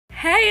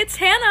Hey, it's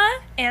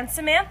Hannah. And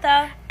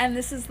Samantha. And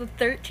this is the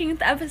 13th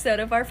episode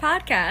of our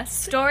podcast.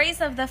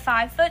 Stories of the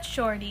 5-Foot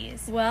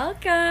Shorties.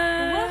 Welcome.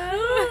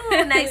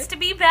 Woohoo! Nice to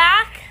be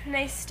back.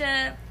 Nice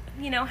to,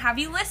 have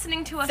you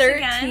listening to us 13.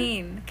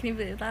 again. Can you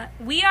believe that?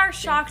 We are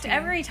shocked 13.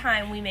 every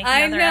time we make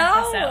another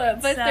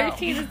episode. But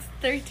 13 is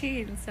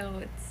 13,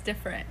 so it's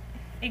different.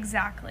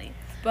 Exactly.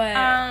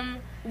 But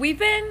we've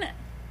been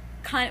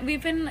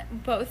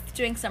both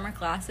doing summer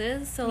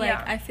classes, so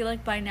I feel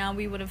like by now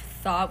we would have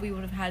thought we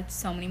would have had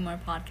so many more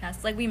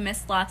podcasts. Like, we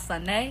missed last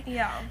Sunday.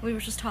 Yeah. We were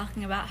just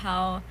talking about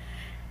how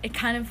it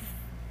kind of,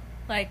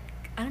 I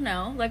don't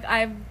know,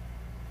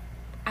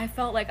 I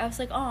felt like, I was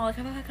like, oh, I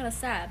felt kind of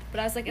sad, but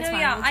I was like, it's fine.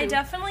 Yeah, I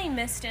definitely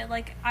missed it.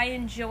 I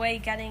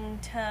enjoy getting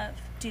to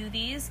do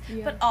these,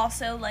 but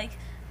also,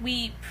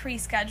 we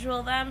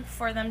pre-schedule them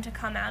for them to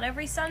come out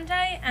every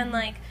Sunday, and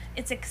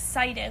it's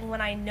exciting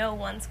when I know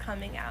one's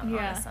coming out on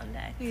a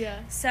Sunday. Yeah.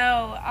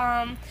 So,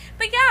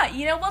 but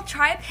yeah, we'll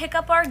try to pick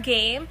up our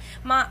game.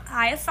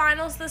 I have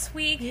finals this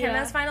week. Him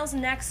has finals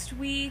next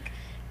week,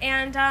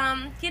 and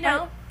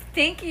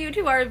thank you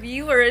to our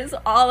viewers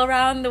all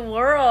around the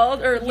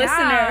world, or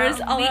listeners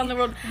all around the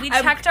world. We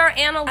checked our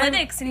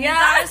analytics, and you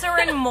guys are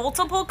in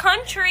multiple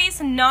countries.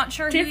 Not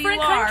sure different who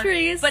you are,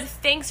 countries, but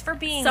thanks for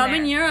being there. Some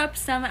in Europe,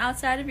 some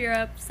outside of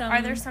Europe.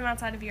 Are there some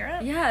outside of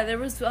Europe? Yeah, there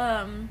was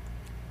one.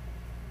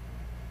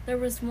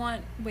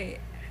 Wait,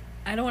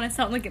 I don't want to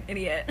sound like an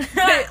idiot.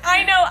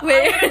 I know.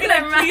 Wait, I'm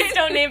gonna be please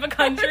don't name a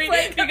country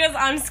because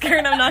I'm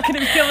scared I'm not gonna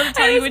be able to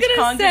tell you which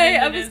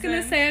continent I was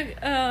gonna say,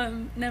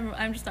 never.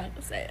 I'm just not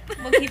gonna say it.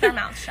 We'll keep our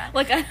mouths shut.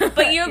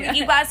 But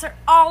you guys are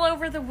all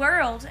over the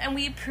world, and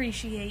we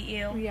appreciate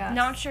you. Yeah.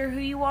 Not sure who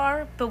you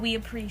are, but we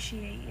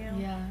appreciate you.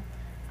 Yeah.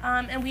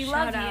 And we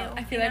love you.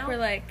 I feel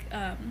like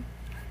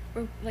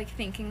we're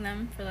thanking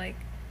them for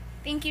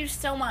thank you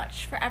so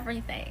much for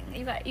everything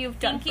you've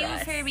done for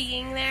us. Thank you for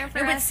being there for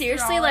us. But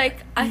seriously,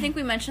 I think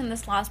we mentioned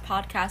this last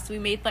podcast. We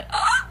made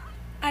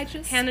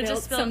Hannah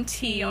just spilled some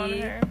tea on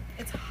her.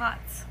 It's hot.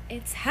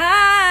 It's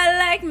hot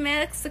like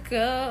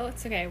Mexico.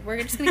 It's okay.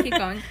 We're just gonna keep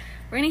going.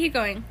 We're gonna keep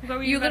going.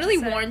 You literally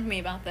warned me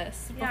about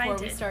this before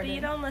we started. But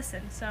you don't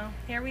listen, so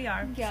here we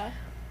are. Yeah.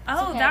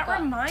 Oh, okay, that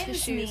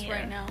reminds me.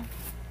 Right now.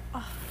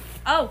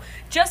 Oh,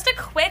 just a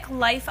quick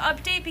life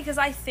update, because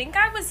I think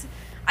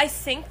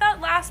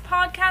that last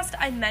podcast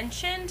I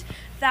mentioned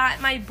that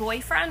my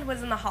boyfriend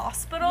was in the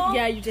hospital.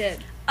 Yeah, you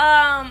did.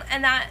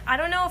 And that, I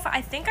don't know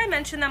I think I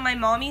mentioned that my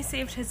mommy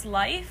saved his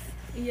life.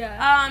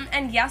 Yeah.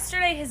 And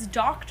yesterday his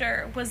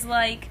doctor was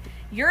like,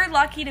 "You're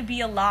lucky to be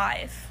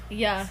alive."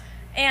 Yeah.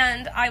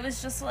 And I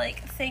was just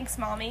like, "Thanks,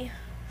 mommy."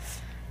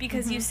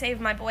 Because you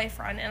saved my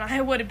boyfriend, and I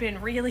would have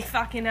been really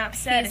fucking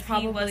upset if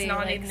he was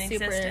not in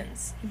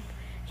existence.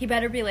 He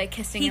better be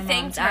kissing your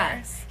mom's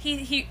ass.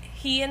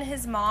 He and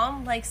his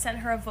mom sent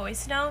her a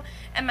voice note,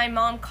 and my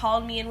mom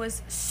called me and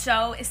was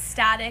so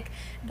ecstatic,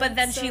 but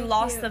then she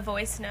lost the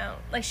voice note.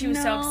 She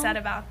was so upset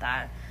about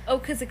that. Oh,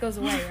 because it goes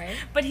away, right?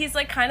 But he's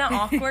kind of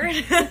awkward,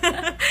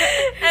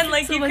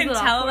 and so you can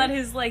tell awkward?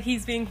 that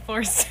he's being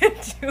forced to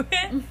do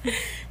it.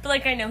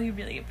 But I know he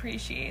really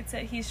appreciates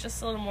it. He's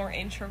just a little more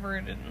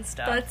introverted and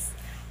stuff. That's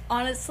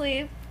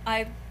honestly,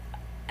 I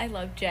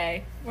love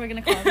Jay. We're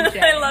gonna call him Jay.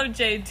 I love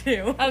Jay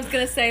too. I was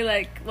gonna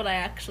say what I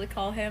actually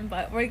call him,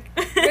 but we're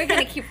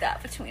gonna keep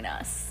that between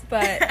us.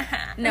 But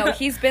no,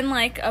 he's been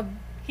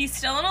he's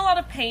still in a lot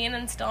of pain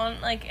and still on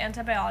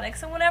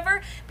antibiotics and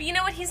whatever. But you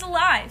know what? He's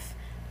alive,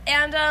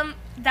 and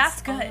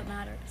that's good. All that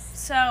matters.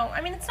 So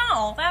it's not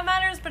all that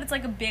matters, but it's a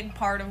big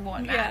part of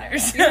what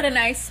matters. You had a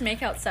nice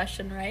make-out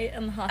session, right,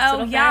 in the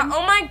hospital? Oh yeah. Then?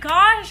 Oh my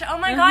gosh. Yeah.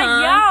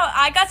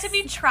 I got to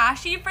be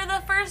trashy for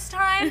the first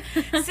time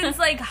since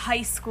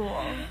high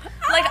school.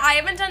 I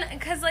haven't done,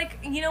 because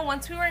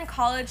once we were in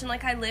college and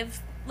I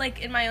live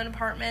in my own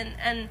apartment,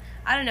 and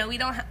I don't know, we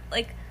don't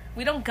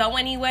we don't go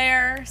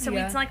anywhere, so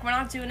it's we're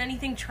not doing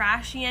anything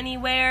trashy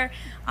anywhere.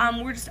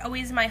 We're just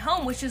always in my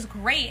home, which is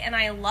great, and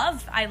I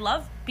love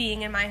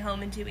being in my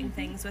home and doing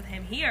things with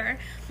him here.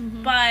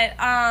 But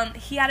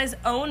he had his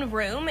own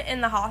room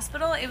in the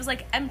hospital. It was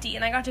empty,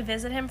 and I got to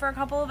visit him for a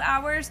couple of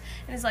hours,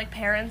 and his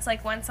parents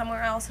went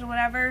somewhere else or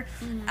whatever.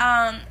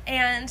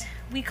 And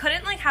we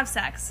couldn't have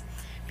sex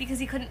because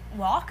he couldn't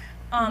walk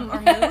or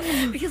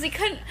move. Because he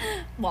couldn't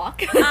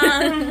walk.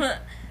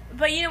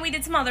 But, we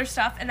did some other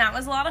stuff, and that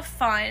was a lot of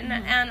fun,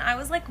 and I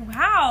was like,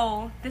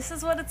 wow, this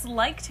is what it's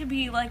like to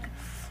be, a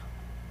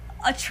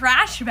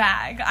trash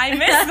bag. I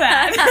miss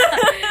that.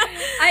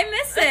 I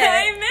miss it.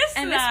 I miss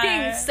that. I miss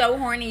being so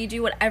horny, you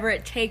do whatever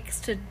it takes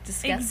to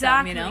discuss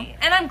them, And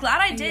I'm glad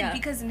I did,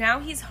 because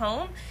now he's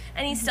home,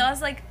 and he still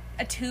has,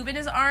 a tube in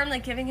his arm,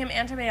 giving him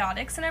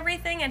antibiotics and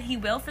everything, and he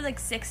will for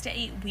 6 to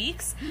 8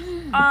 weeks.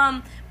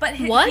 But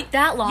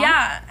that long?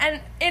 Yeah,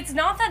 and it's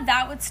not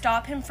that would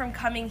stop him from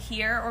coming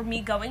here or me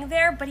going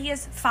there, but he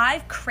has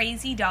 5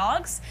 crazy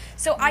dogs,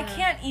 so I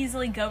can't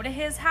easily go to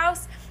his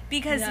house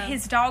because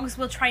his dogs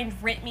will try and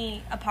rip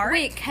me apart.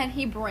 Wait, can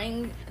he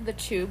bring the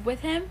tube with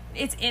him?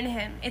 It's in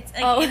him. It's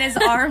in his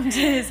arm to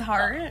his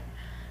heart.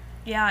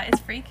 Yeah, it's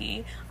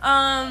freaky.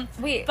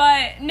 Wait.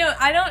 But no,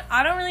 I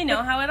don't really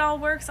know how it all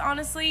works,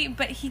 honestly.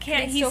 But he's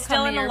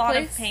still in a lot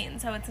of pain,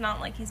 so it's not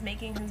like he's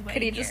making his way.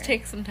 Could he here. just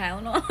take some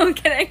Tylenol? I'm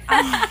kidding.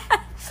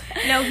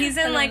 No, he's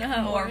in like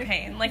more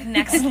pain, like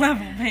next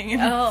level pain.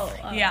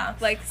 Yeah,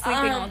 like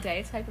sleeping all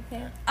day type of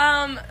pain.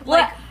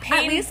 Like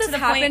pain at least to this the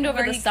happened point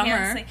over where the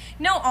summer.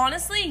 No,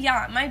 honestly,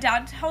 yeah. My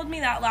dad told me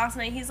that last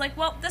night. He's like,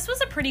 "Well, this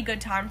was a pretty good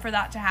time for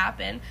that to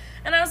happen,"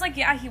 and I was like,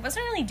 "Yeah, he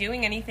wasn't really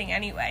doing anything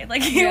anyway.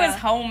 Like he was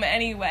home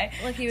anyway.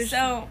 Like he was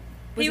so."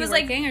 Was he was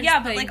like,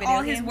 yeah, but like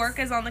all his work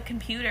is on the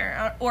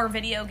computer or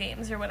video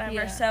games or whatever.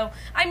 Yeah. So,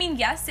 I mean,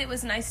 yes, it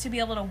was nice to be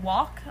able to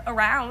walk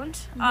around.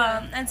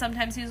 And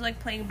sometimes he was like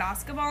playing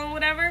basketball and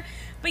whatever.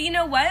 But you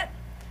know what?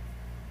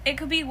 It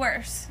could be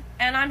worse.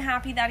 And I'm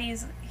happy that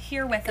he's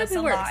here with us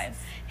alive. Worse.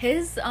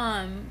 His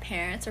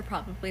parents are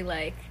probably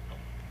like,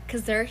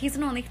 because he's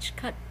an only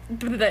kid,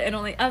 an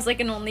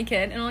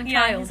only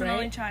child, he's an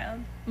only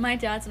child. My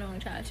dad's an only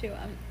child too.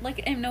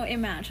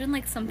 Imagine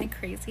like something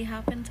crazy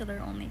happened to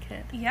their only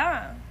kid.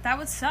 Yeah, that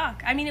would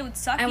suck. I mean, it would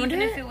suck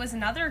even if it was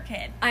another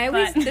kid.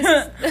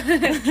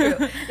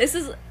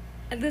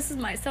 This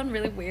might sound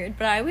really weird,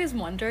 but I always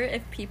wonder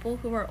if people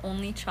who are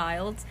only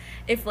childs,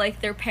 if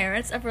like their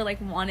parents ever like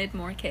wanted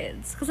more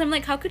kids. Because I'm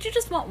like, how could you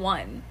just want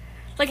one?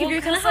 Like if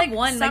you're gonna have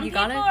one, like you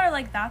gotta. Some people are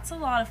like, that's a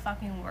lot of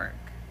fucking work.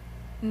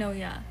 No,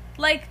 yeah.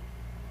 Like,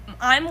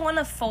 I'm one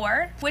of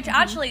 4, which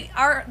actually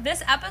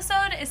this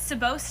episode is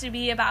supposed to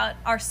be about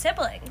our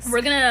siblings.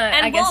 We're gonna,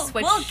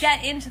 switch. We'll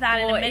get into that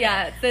in a minute.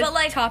 Yeah, but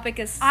like, topic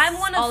is I'm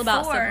one all of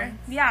about 4. siblings.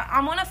 Yeah,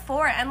 I'm one of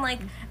 4, and like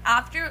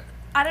after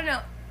I don't know.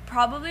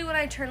 Probably when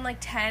I turned like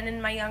 10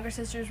 and my younger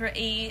sisters were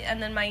 8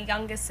 and then my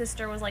youngest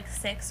sister was like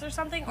 6 or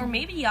something, or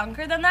maybe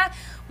younger than that,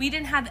 we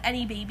didn't have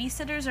any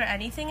babysitters or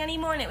anything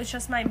anymore, and it was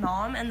just my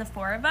mom and the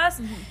 4 of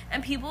us.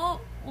 And people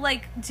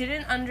like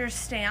didn't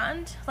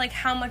understand like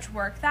how much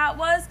work that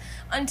was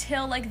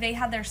until like they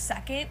had their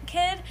second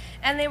kid,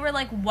 and they were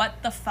like,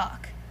 what the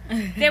fuck?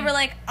 They were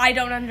like, I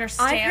don't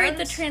understand. I've heard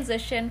the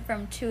transition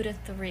from 2 to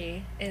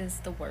 3 is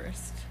the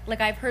worst. Like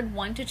I've heard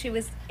 1 to 2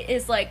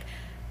 is like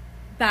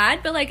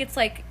bad, but like it's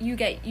like you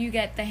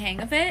get the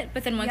hang of it,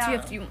 but then once you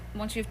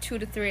have 2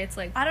 to 3, it's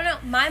like, I don't know.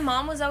 My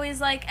mom was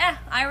always like,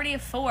 I already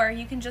have 4,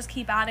 you can just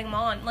keep adding them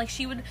on. Like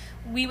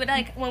we would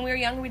like when we were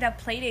younger, we'd have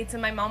play dates,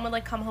 and my mom would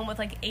like come home with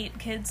like 8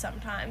 kids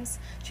sometimes.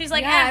 She's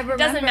like, it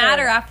doesn't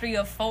matter after you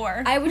have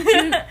 4.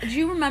 Do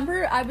you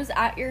remember I was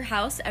at your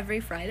house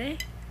every Friday?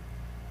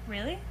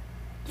 Really?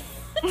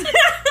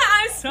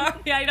 I'm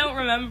sorry, I don't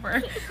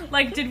remember.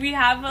 Like, did we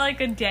have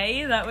like a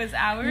day that was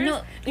ours?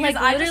 No, because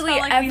I just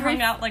felt like we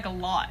hung out like a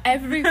lot.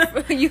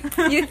 You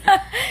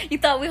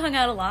thought we hung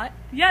out a lot?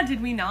 Yeah,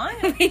 did we not?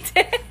 We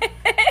did.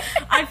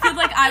 I feel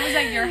like I was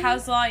at your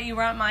house a lot, you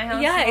were at my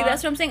house a lot. Yeah,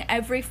 that's what I'm saying.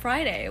 Every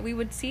Friday we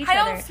would see each other.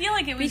 I don't feel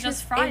like it was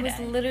just Friday. It was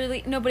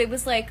literally but it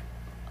was like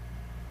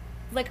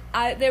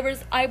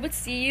I would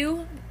see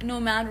you no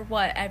matter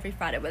what every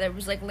Friday, whether it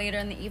was like later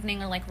in the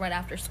evening or like right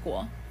after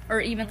school. Or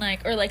even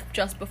like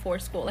just before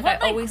school. Like I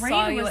always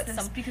saw you at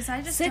some, because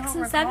I just 6th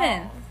and recall.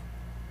 7th.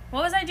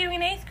 What was I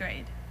doing in 8th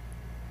grade?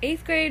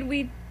 8th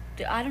grade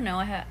I don't know.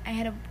 I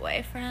had a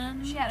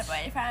boyfriend. She had a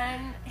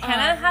boyfriend.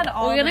 Hannah had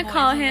all. We're gonna the boys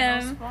call in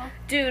him,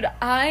 dude.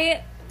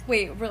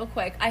 Wait, real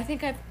quick. I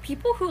think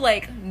people who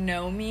like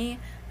know me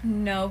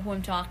know who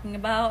I'm talking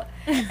about,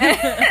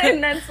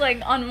 and that's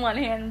like on one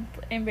hand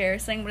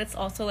embarrassing, but it's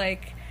also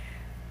like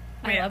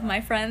I love my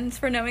friends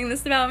for knowing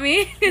this about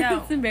me.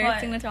 It's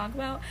embarrassing to talk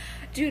about.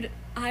 Dude,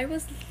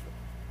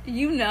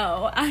 you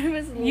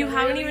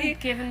haven't even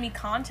given me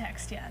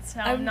context yet, so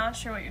I'm not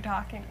sure what you're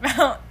talking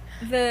about.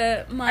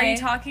 Are you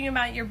talking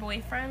about your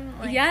boyfriend?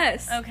 Like,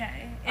 yes.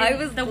 Okay. I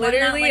was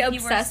literally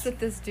obsessed with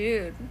this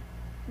dude.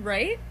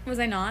 Right? Was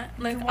I not?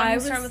 Like the one I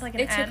was. Started with like an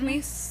it M? took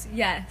me.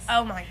 Yes.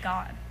 Oh my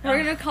god. We're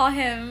gonna call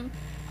him.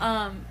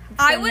 Now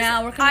we're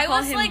gonna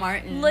call him like,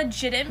 Martin.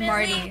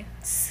 Legitimately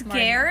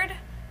scared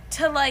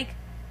to like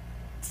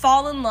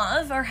fall in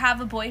love or have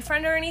a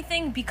boyfriend or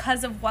anything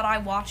because of what I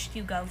watched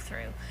you go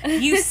through.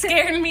 You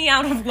scared me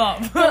out of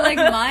love. But like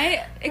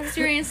my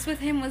experience with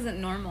him wasn't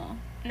normal.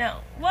 No.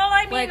 Well,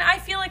 I mean, I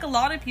feel like a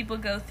lot of people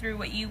go through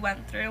what you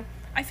went through.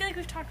 I feel like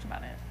we've talked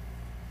about it.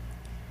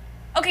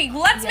 Okay,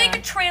 let's make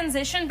a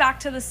transition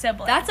back to the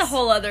siblings. That's a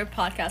whole other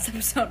podcast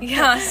episode.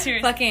 Yeah,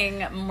 seriously.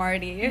 Fucking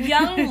Marty.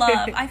 Young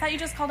love. I thought you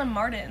just called him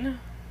Martin.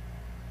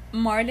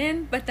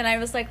 Martin, but then I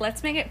was like,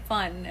 let's make it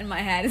fun in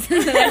my head.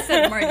 So then I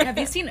said Martin. Have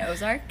you seen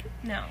Ozark?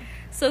 No.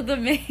 So the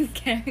main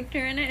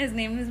character in it, his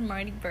name is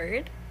Marty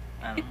Bird.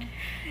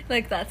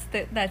 Like that's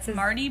his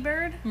Marty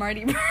Bird?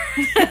 Marty Bird.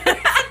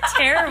 That's a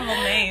terrible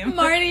name.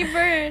 Marty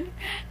Bird.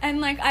 And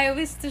like I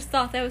always just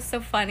thought that was so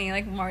funny.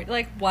 Like why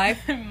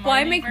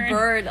make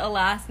Bird a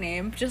last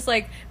name? Just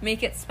like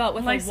make it spelled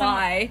with a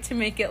Y to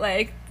make it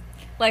like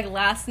like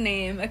last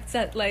name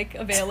except like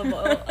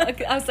available.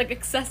 Like, I was like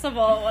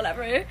accessible,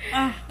 whatever.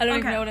 I don't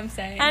even know what I'm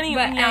saying.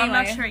 Anyway, I'm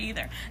not sure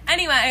either.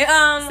 Anyway,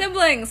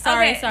 siblings.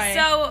 Sorry.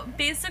 So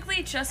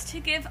basically, just to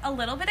give a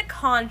little bit of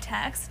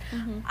context,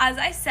 as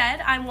I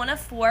said, I'm one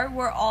of 4.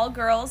 We're all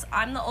girls.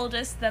 I'm the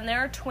oldest. Then there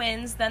are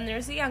twins. Then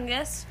there's the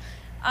youngest.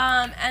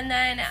 And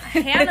then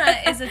Hannah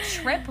is a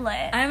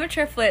triplet. I'm a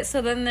triplet,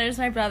 so then there's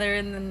my brother,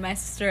 and then my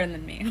sister, and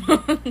then me.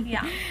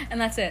 Yeah. And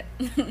that's it.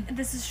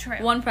 This is true.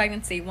 1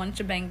 pregnancy, 1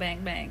 shebang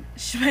bang bang.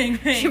 Shebang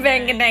bang.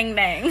 Shebang dang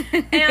dang.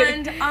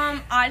 And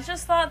I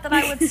just thought that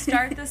I would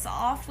start this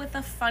off with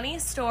a funny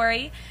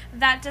story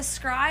that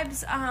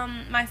describes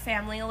my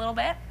family a little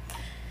bit.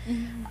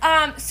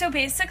 So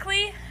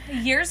basically,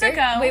 years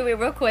ago... Wait,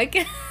 real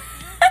quick.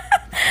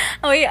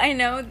 Wait, I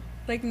know,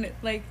 like...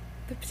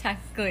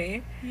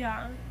 technically,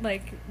 yeah,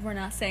 like, we're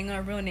not saying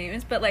our real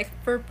names, but like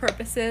for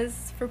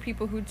purposes for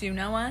people who do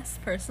know us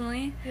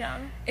personally, yeah,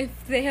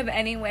 if they have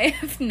any way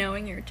of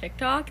knowing your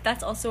TikTok,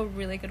 that's also a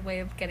really good way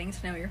of getting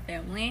to know your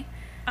family.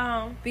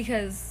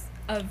 Because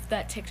of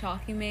that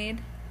TikTok you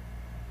made.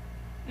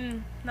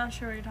 Not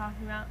sure what you're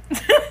talking about.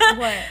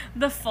 What?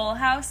 The Full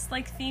House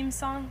like theme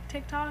song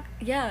TikTok?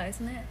 Yeah,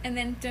 isn't it? And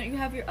then don't you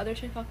have your other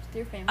TikToks with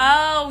your family?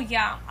 Oh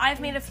yeah, I've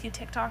made a few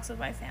TikToks with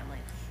my family.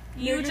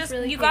 You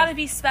really cool. gotta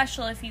be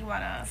special if you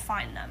wanna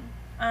find them.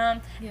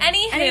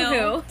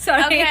 Anywho,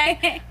 sorry.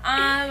 Okay.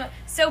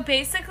 So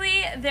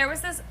basically, there was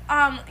this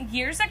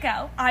years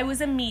ago. I was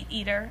a meat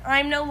eater.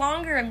 I'm no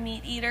longer a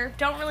meat eater.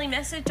 Don't really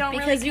miss it. Don't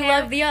because really care. You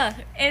love the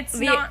earth. It's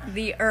not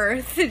the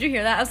earth. Did you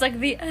hear that? I was like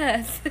the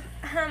earth.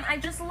 I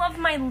just love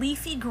my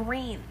leafy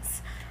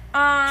greens.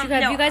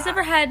 Have you guys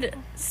ever had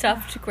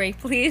stuffed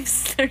grape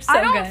leaves? They're so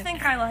good. I don't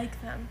think I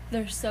like them.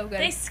 They're so good.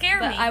 They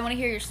scare me. I want to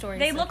hear your story.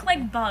 They look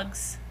like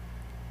bugs.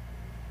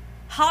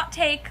 Hot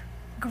take,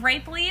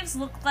 grape leaves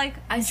look like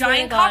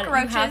giant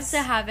cockroaches. You have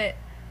to have it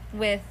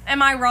with...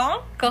 Am I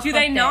wrong? Do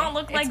they not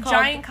look like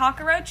giant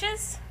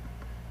cockroaches?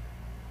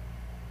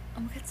 Oh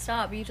my god,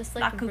 stop. You just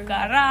like... La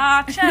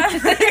cucaracha.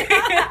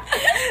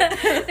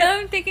 No,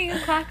 I'm thinking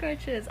of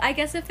cockroaches. I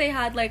guess if they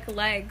had like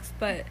legs,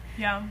 but...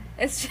 Yeah.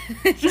 It's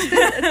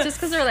just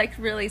because they're like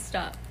really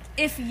stuffed.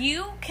 If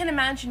you can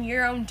imagine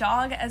your own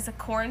dog as a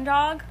corn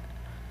dog,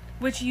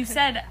 which you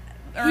said...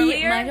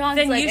 earlier, my dog's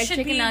then like you a should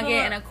chicken be nugget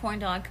able... and a corn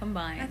dog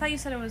combined. I thought you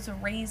said it was a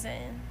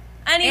raisin.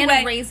 Anyway, and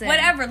a raisin.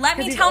 Whatever. Let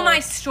me tell my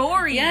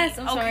story. Yes,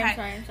 I'm okay.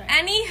 sorry.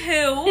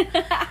 Anywho,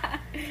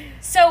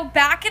 so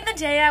back in the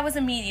day, I was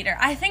a meat eater.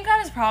 I think I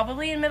was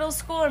probably in middle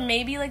school or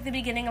maybe like the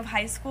beginning of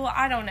high school.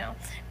 I don't know.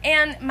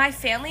 And my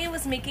family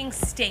was making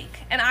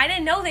steak, and I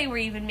didn't know they were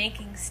even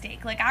making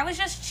steak. Like I was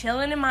just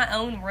chilling in my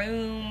own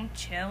room,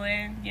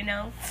 chilling, you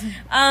know,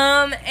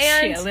 and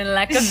chilling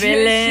like a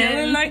villain,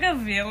 chilling like a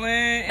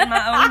villain in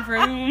my own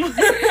room,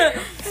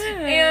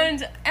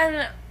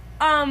 and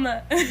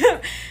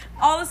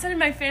all of a sudden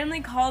my family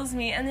calls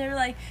me and they're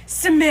like,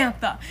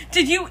 Samantha,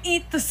 did you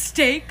eat the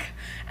steak?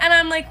 And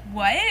I'm like,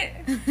 what?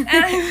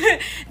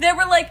 And they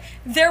were like,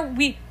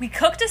 we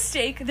cooked a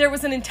steak. There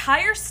was an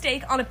entire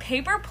steak on a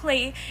paper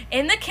plate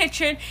in the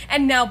kitchen,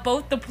 and now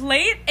both the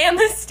plate and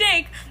the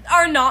steak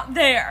are not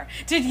there.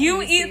 Did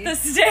you eat the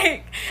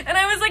steak? And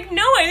I was like,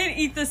 no, I didn't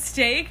eat the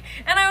steak.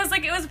 And I was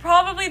like, it was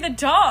probably the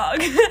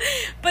dog.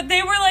 But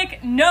they were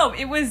like, no,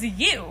 it was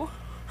you.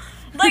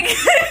 Like,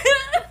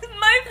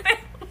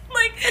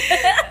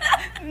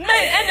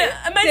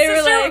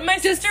 my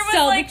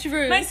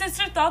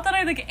sister thought that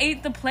I like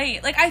ate the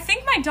plate. Like I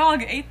think my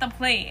dog ate the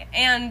plate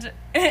and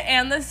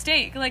the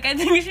steak. Like I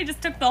think she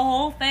just took the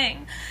whole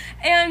thing.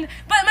 But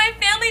my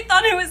family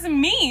thought it was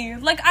me.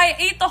 Like I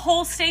ate the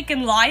whole steak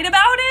and lied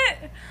about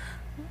it.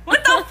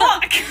 What the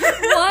fuck?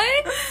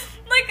 What?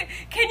 Like,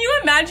 can you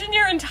imagine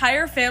your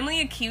entire family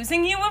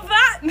accusing you of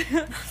that?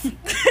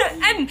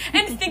 and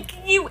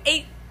thinking you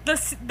ate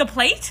the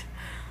plate?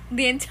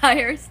 The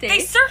entire steak?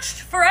 They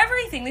searched for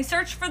everything. They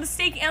searched for the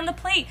steak and the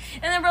plate.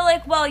 And they were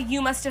like, well,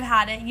 you must have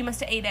had it. You must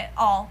have ate it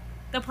all.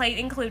 The plate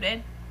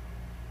included.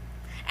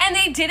 And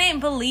they didn't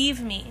believe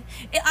me.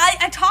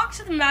 I talked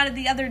to them about it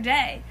the other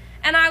day.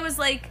 And I was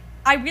like,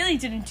 I really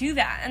didn't do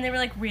that. And they were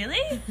like,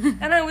 really?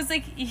 And I was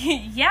like,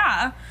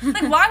 yeah.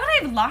 Like, why would I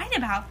have lied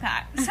about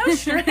that? It's so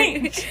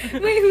strange.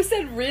 Wait, who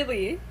said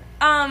really?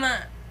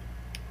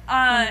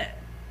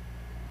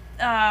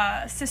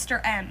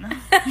 Sister M.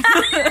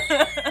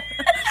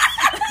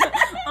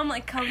 I'm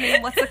like,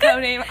 codename, what's the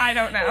codename? I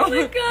don't know. Oh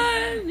my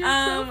god, you're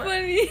so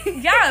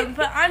funny. Yeah,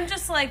 but I'm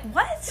just like,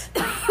 what?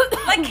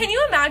 Like, can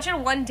you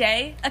imagine one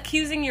day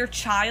accusing your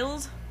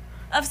child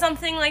of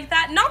something like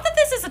that? Not that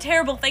this is a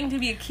terrible thing to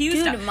be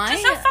accused of.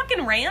 Just so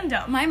fucking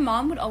random. My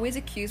mom would always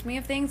accuse me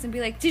of things and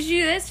be like, did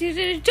you do this? You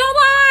did it? Don't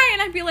lie!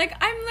 And I'd be like,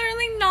 I'm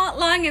literally not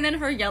lying. And then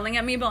her yelling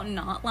at me about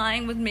not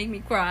lying would make me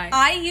cry.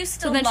 I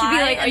used to lie. So then she'd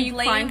be like, are you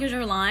crying because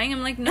you're lying?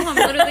 I'm like, no, I'm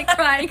literally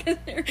crying because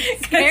you're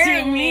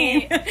scaring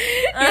me.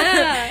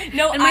 Yeah.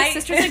 No, and my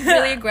sister's like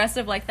really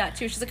aggressive like that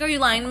too. She's like, are you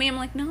lying to me? I'm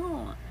like,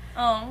 no.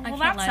 Oh, well,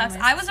 that sucks.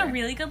 I was a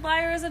really good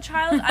liar as a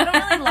child. I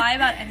don't really lie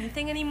about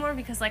anything anymore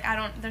because, like,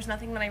 there's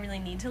nothing that I really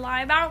need to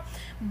lie about.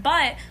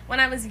 But when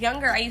I was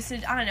younger, I used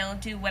to, I don't know,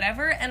 do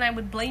whatever, and I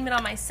would blame it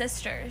on my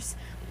sisters.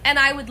 And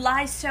I would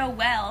lie so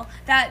well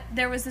that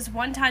there was this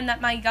one time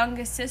that my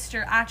youngest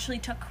sister actually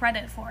took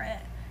credit for it.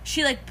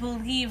 She, like,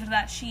 believed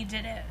that she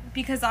did it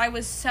because I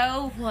was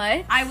so...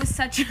 What? I was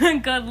such a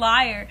good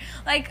liar.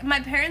 Like, my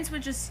parents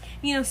would just,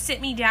 you know, sit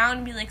me down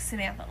and be like,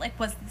 Samantha, like,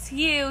 was this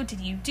you? Did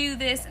you do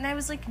this? And I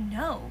was like,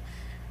 no.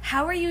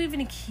 How are you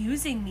even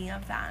accusing me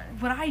of that?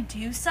 Would I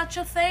do such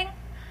a thing?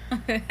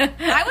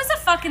 I was a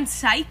fucking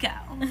psycho.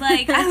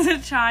 Like, as a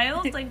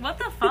child. Like, what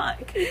the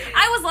fuck?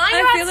 I was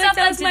lying about stuff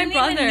that didn't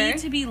even need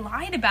to be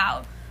lied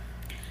about.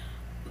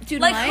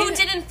 Dude, like, who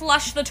didn't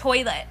flush the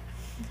toilet?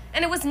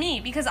 And it was me,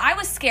 because I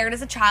was scared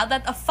as a child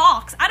that a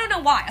fox, I don't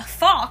know why, a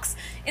fox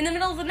in the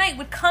middle of the night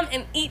would come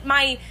and eat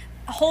my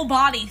whole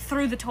body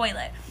through the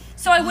toilet.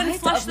 So I wouldn't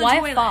flush the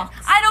toilet. Fox?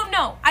 I don't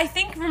know. I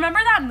think, remember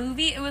that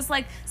movie? It was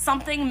like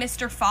something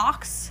Mr.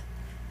 Fox.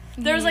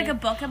 There was like a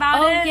book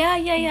about it. Oh,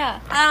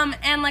 yeah.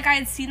 And like I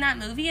had seen that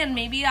movie, and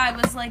maybe I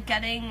was like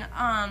getting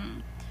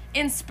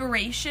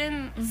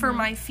inspiration for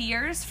my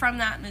fears from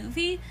that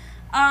movie.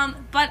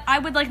 But I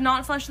would, like,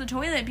 not flush the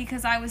toilet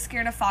because I was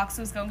scared a fox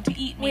was going to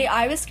eat me. Wait,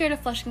 I was scared of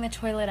flushing the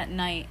toilet at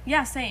night.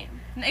 Yeah, same.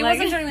 It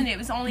wasn't during the day, it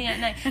was only at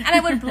night. And I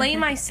would blame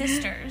my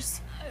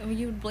sisters.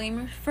 You would blame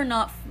her for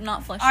not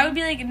flushing? I would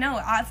be like,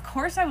 no, of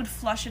course I would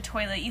flush a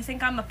toilet. You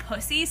think I'm a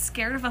pussy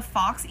scared of a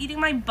fox eating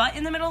my butt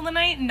in the middle of the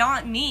night?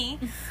 Not me.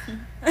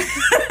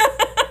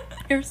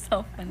 You're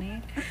so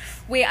funny.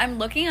 Wait, I'm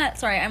looking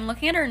at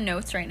our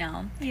notes right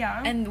now.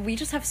 Yeah. And we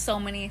just have so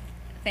many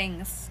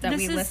things that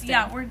we listed.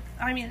 Yeah,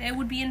 it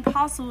would be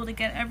impossible to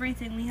get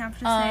everything we have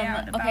to say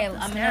out about okay, this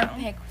I'm now.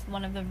 gonna pick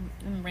one of them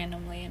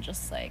randomly and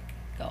just, like,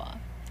 go off.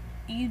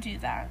 You do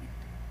that.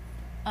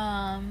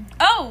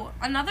 Oh,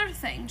 another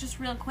thing, just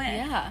real quick.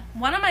 Yeah.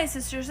 One of my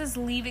sisters is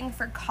leaving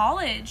for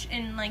college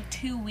in, like,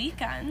 2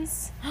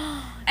 weekends.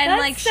 And,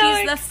 That's like, so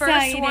she's the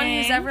first one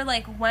who's exciting. ever,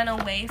 like, went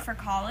away for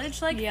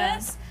college like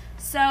this.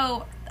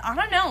 So, I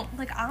don't know.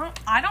 Like,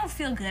 I don't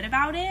feel good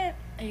about it.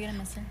 Are you gonna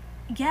miss her?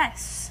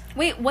 Yes.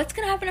 Wait, what's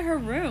gonna happen to her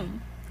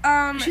room?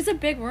 She's a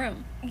big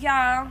room.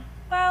 Yeah.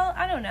 Well,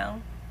 I don't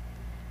know.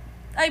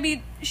 I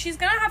mean, she's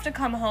gonna have to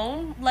come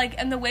home, like,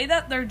 and the way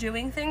that they're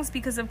doing things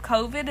because of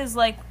COVID is,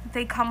 like,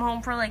 they come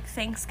home for, like,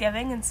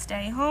 Thanksgiving and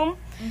stay home.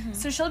 Mm-hmm.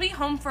 So she'll be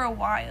home for a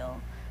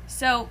while.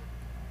 So,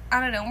 I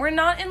don't know. We're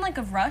not in, like,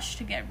 a rush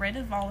to get rid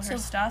of all her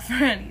stuff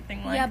or anything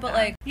like that. Yeah, but,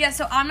 like... Yeah,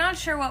 so I'm not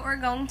sure what we're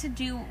going to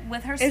do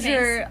with her space. Is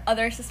your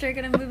other sister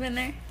gonna move in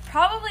there?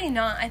 Probably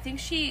not. I think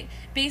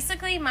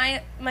basically,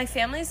 my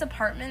family's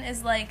apartment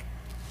is, like,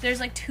 there's,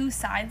 like, 2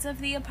 sides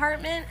of the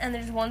apartment, and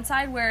there's one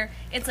side where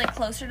it's, like,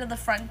 closer to the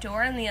front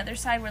door, and the other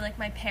side where, like,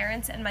 my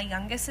parents and my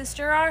youngest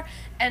sister are,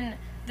 and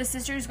the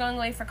sister who's going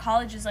away for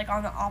college is, like,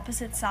 on the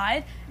opposite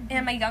side,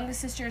 and my youngest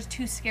sister is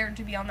too scared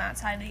to be on that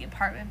side of the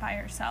apartment by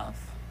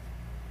herself.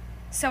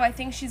 So I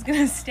think she's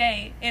gonna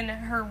stay in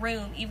her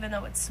room, even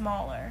though it's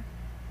smaller.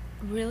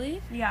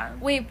 Really? Yeah.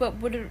 Wait,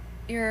 but would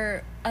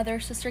your other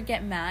sister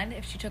get mad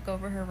if she took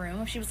over her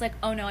room? If she was like,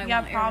 oh, no, I want your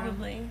room? Yeah,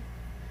 probably.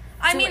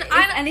 I mean, if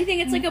anything,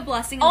 it's like a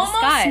blessing in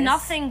disguise. Almost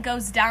nothing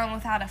goes down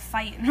without a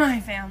fight in my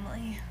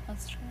family.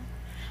 That's true.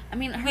 I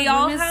mean, her we room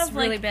all is have,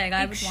 really like, big.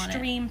 I would want it.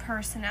 Extreme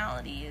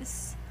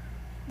personalities.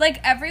 Like,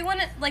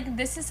 everyone, like,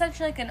 this is such,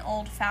 like, an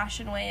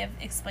old-fashioned way of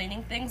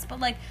explaining things, but,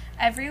 like,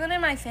 everyone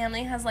in my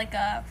family has, like,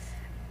 a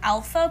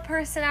alpha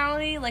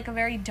personality, like, a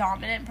very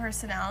dominant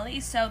personality,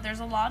 so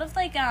there's a lot of,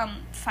 like,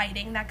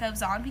 fighting that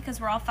goes on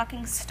because we're all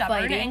fucking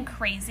stubborn and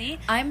crazy.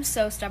 I'm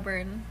so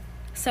stubborn.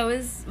 So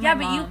is my mom.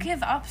 But you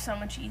give up so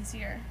much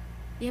easier.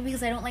 Yeah,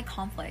 because I don't like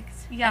conflict.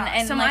 Yeah,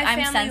 and so like, my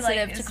I'm family,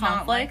 sensitive like, to is conflict.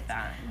 Not like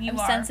that. I'm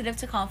sensitive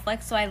to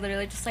conflict, so I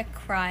literally just, like,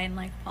 cry and,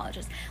 like,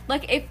 apologize.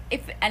 Like,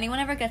 if anyone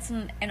ever gets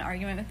in an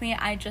argument with me,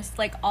 I just,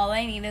 like, all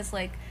I need is,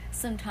 like,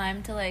 some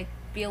time to, like,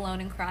 be alone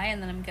and cry,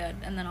 and then I'm good,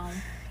 and then I'll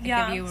give you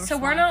a response. So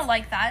we're not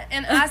like that.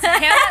 And as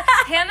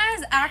Hannah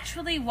has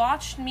actually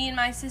watched me and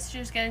my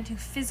sisters get into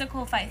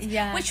physical fights,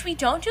 which we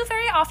don't do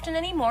very often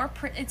anymore.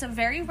 It's a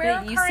very rare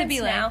occurrence used to be,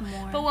 now. Like,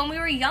 more. But when we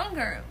were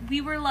younger,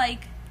 we were,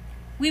 like,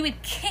 we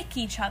would kick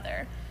each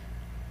other.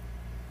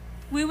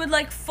 We would,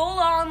 like, full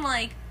on,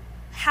 like,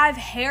 have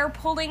hair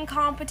pulling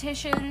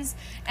competitions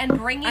and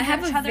bringing each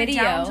other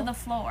down to the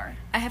floor.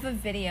 I have a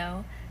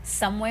video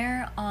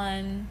somewhere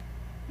on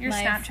your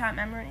Snapchat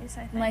memories,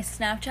 I think. My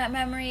Snapchat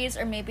memories,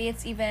 or maybe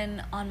it's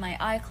even on my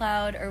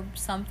iCloud or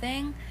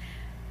something.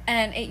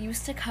 And it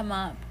used to come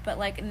up, but,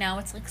 like, now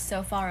it's, like,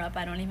 so far up,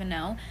 I don't even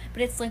know.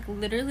 But it's, like,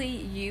 literally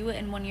you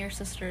and one of your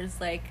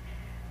sisters, like,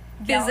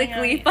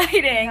 physically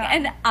fighting. Yeah.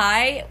 And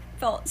I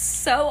felt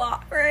so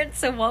awkward.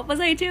 So what was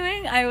I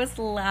doing? I was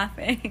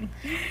laughing.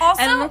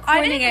 Also, and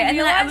recording it. And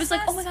then I was this.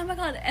 like, oh my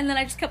god. And then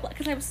I just kept,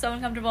 because I was so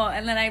uncomfortable.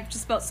 And then I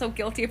just felt so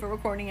guilty for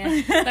recording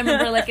it. I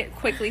remember, like, it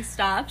quickly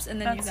stops. And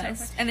then you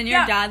guys, and then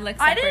your dad, like,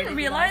 separated. I didn't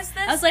realize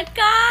this. I was like,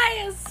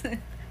 guys.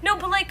 No,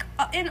 but, like,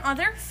 in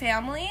other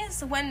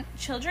families, when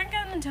children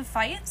get into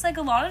fights, like,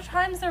 a lot of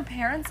times their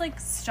parents, like,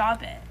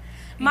 stop it.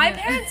 My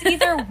parents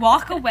either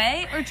walk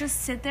away or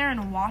just sit there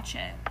and watch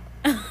it.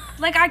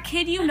 Like, I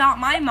kid you not,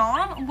 my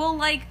mom will,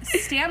 like,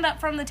 stand up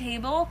from the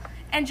table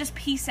and just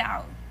peace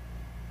out.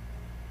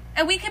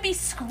 And we could be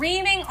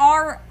screaming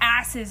our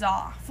asses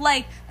off.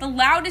 Like, the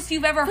loudest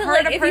you've ever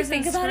heard a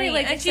person scream.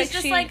 Like, and she's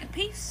just like,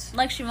 peace.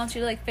 Like, she wants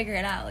you to, like, figure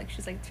it out. Like,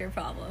 she's like, it's your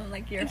problem.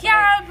 Like, you're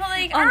yeah, but,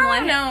 like, I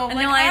don't know.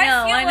 Like,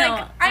 I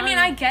know. I mean,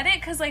 I get it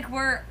because, like,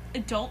 we're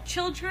adult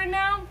children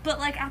now. But,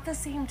 like, at the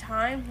same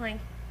time, like,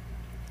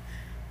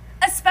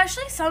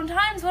 especially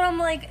sometimes when I'm,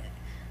 like,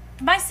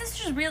 my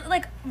sister's really,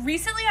 like,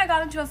 recently I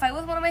got into a fight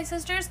with one of my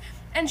sisters.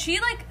 And she,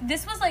 like,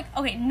 this was, like,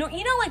 okay, no,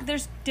 you know, like,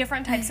 there's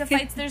different types of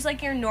fights. There's,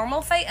 like, your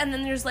normal fight, and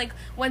then there's, like,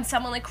 when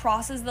someone, like,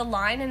 crosses the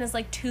line and is,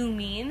 like, too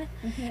mean.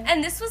 Mm-hmm.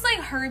 And this was, like,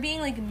 her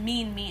being, like,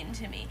 mean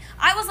to me.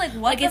 I was, like,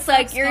 what like, the it's,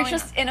 like, you're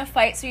just in a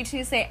fight, so you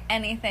two say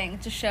anything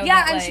to show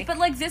yeah, that, and but,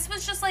 like, this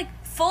was just, like,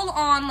 full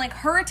on, like,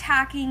 her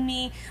attacking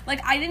me.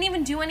 Like, I didn't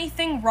even do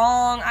anything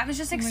wrong. I was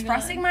just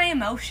expressing my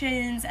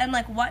emotions and,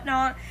 like,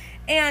 whatnot.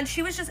 And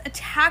she was just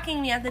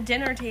attacking me at the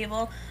dinner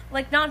table.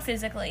 Like, not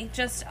physically,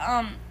 just,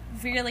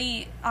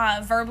 really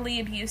verbally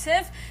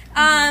abusive.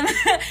 And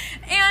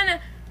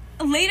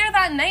later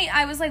that night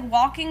I was like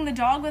walking the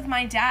dog with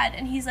my dad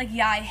and he's like,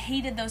 yeah, I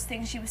hated those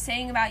things she was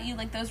saying about you,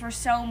 like those were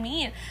so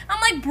mean.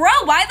 I'm like, bro,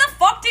 why the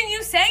fuck didn't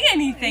you say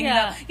anything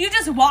though? You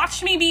just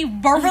watched me be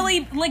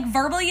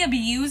verbally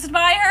abused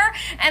by her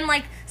and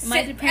like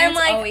my parents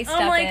like, always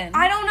step in.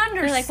 I don't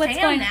understand like,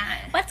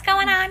 what's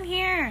going on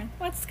here?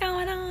 What's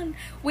going on?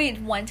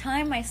 Wait, one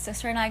time my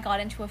sister and I got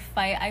into a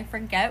fight. I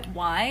forget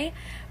why.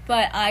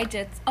 But I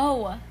did.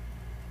 Oh,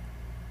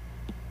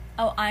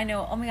 I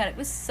know. Oh my god, it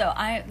was so.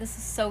 This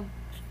is so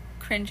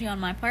cringy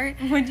on my part.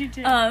 What'd you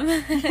do?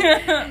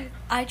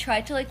 I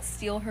tried to like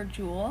steal her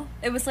Jewel.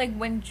 It was like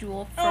when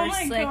Jewel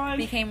first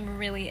became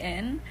really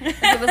in. Like,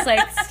 it was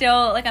like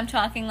still like I'm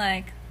talking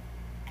like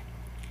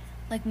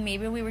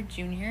maybe we were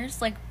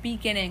juniors, like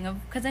beginning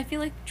of, because I feel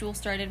like Jewel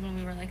started when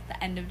we were like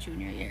the end of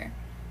junior year.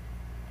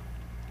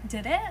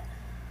 Did it?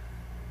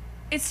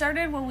 It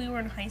started when we were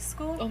in high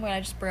school? Oh my god, I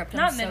just burped.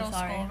 Not I'm middle so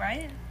sorry. school,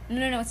 right?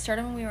 No, it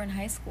started when we were in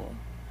high school.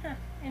 Huh,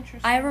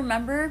 interesting. I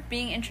remember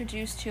being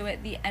introduced to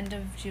it the end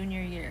of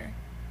junior year.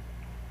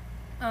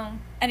 Oh.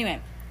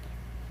 Anyway.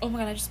 Oh my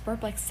god, I just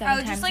burped like 7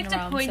 times in a row. I would just like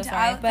to point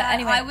out that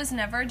I was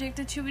never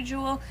addicted to a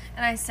Jewel,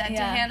 and I said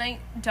to Hannah,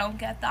 don't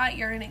get that,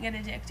 you're gonna get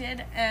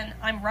addicted, and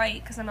I'm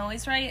right, because I'm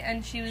always right,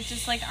 and she was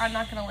just like, I'm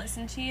not gonna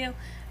listen to you.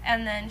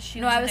 And then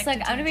she was I was like,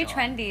 I'm gonna be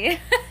trendy.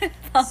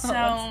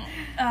 So,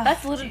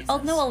 that's literally.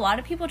 Oh no, a lot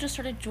of people just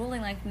started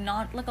jeweling. Like,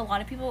 not like a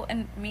lot of people,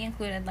 and me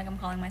included. Like, I'm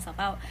calling myself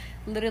out.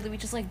 Literally, we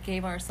just like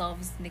gave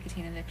ourselves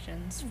nicotine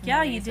addictions.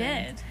 Yeah, you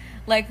did.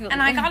 Like,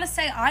 and I gotta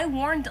say, I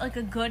warned like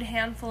a good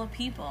handful of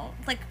people.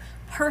 Like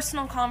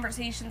personal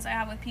conversations I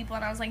have with people,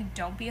 and I was like,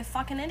 don't be a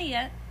fucking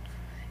idiot.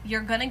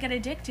 You're gonna get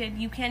addicted.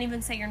 You can't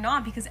even say you're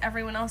not because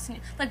everyone else.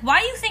 Like, why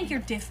do you think you're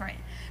different?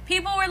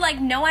 People were like,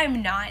 no,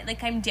 I'm not.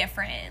 Like, I'm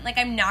different. Like,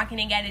 I'm not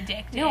gonna get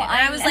addicted. No, and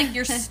I was like,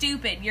 you're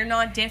stupid. You're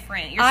not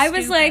different. I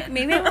was like,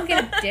 maybe I won't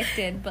get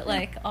addicted, but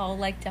like, I'll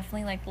like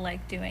definitely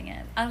like doing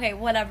it. Okay,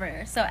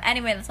 whatever. So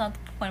anyway, that's not the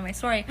point of my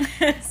story.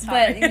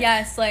 But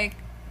yes, like,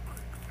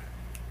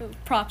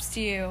 props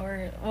to you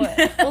or what?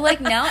 Well, like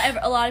now,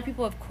 a lot of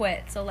people have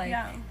quit. So like.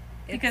 Yeah.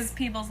 Because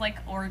people's, like,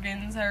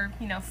 organs are,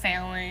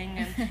 failing,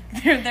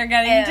 and they're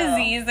getting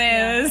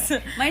diseases.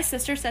 Yeah. My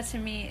sister said to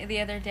me the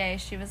other day,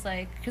 she was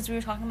like, because we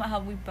were talking about how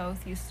we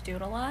both used to do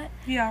it a lot.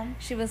 Yeah.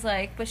 She was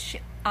like, but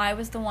I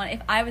was the one,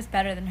 if I was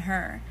better than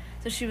her.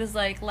 So she was,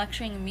 like,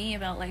 lecturing me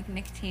about, like,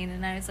 nicotine,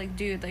 and I was like,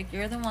 dude, like,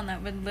 you're the one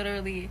that would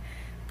literally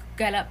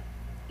get up,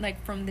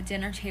 like, from the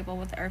dinner table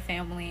with our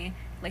family,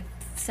 like,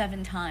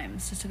 7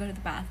 times just to go to the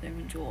bathroom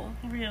and Jewel.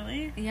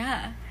 Really?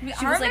 Yeah.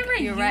 I remember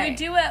you would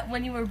do it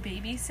when you were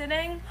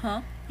babysitting.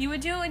 Huh? You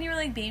would do it when you were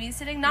like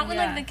babysitting, not when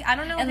like I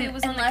don't know if it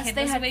was when the kid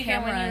was awake or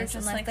when you were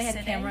just like they had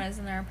sitting. cameras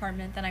in their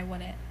apartment, then I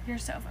wouldn't. You're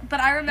so fun. But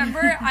I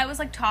remember I was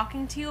like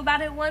talking to you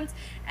about it once,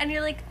 and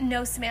you're like,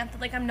 "No, Samantha,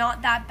 like I'm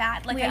not that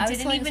bad. Like I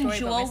didn't even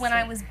jewel when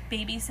I was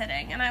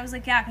babysitting." And I was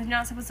like, "Yeah, because you're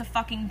not supposed to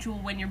fucking jewel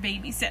when you're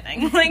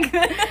babysitting." Like,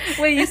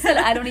 wait, you said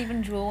I don't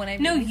even jewel when I.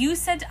 No, you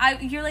said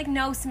you're like,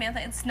 "No,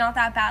 Samantha, it's not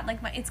that bad. Like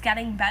it's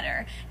getting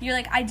better." You're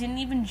like, "I didn't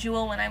even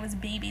jewel when I was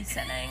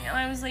babysitting," and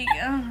I was like,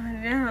 "Oh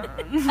no."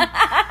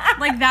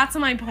 Like that's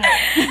my point.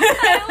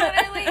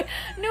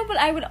 No, but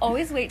I would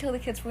always wait till the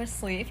kids were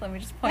asleep. Let me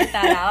just point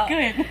that out.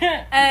 Good.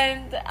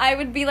 And I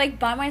would be like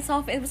by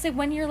myself. It was like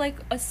when you're like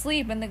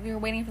asleep and like we were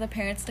waiting for the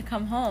parents to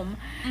come home.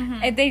 Mm-hmm.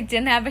 And they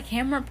didn't have a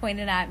camera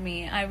pointed at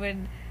me. I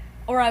would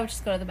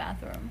just go to the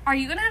bathroom. Are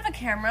you gonna have a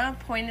camera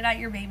pointed at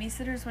your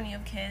babysitters when you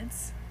have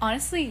kids?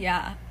 Honestly,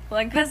 yeah.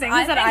 Like the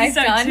things that I've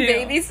done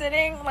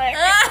babysitting, like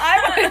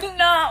I would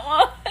not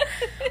want.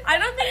 I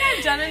don't think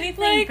I've done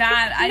anything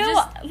bad.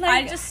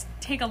 I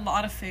take a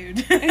lot of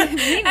food. And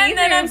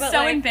then I'm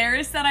so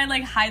embarrassed that I,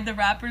 like, hide the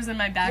wrappers in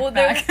my backpack.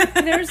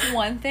 Well, there's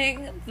one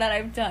thing that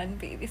I've done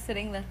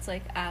babysitting that's,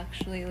 like,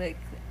 actually, like,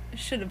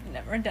 should have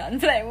never done,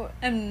 but I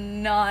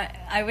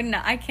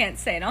can't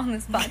say it on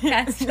this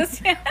podcast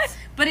just yet.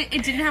 But it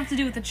didn't have to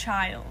do with the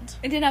child.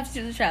 It didn't have to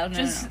do with the child,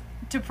 no.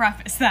 To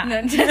preface that.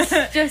 No,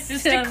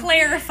 just to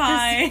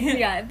clarify.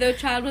 The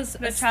child was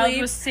asleep. Child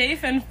was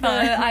safe and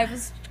fun. I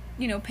was,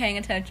 paying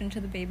attention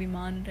to the baby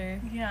monitor.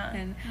 Yeah.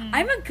 And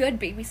I'm a good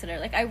babysitter.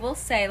 Like, I will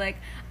say, like,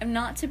 I'm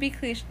not to be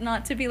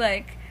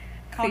like,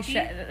 cocky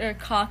or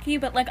cocky,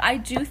 but, like, I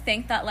do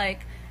think that,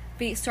 like,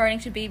 starting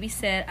to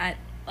babysit at,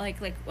 like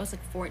was,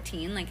 like,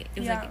 14, like, it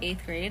was, like,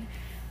 8th grade.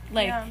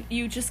 Like,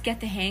 you just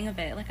get the hang of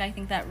it. Like, I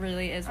think that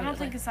really is. I don't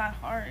think it's that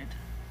hard.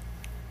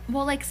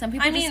 Well, like, some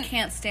people just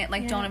can't stand,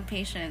 like, don't have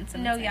patience.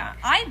 And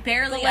I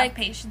barely have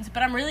patience,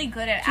 but I'm really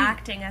good at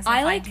acting as if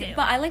I do.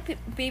 But I like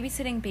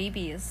babysitting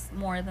babies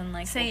more than,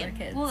 like, older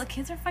kids. Well, the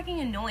kids are fucking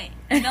annoying.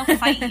 And they'll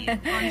fight you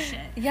on shit.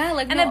 Yeah,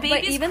 like, and no, a baby's,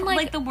 but even,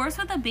 like, the worst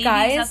with the babies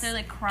guys, is that they're,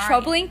 like, crying.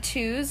 Troubling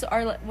twos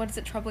are, like, what is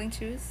it, troubling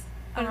twos?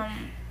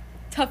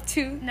 Tough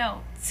two?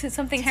 No.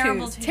 Something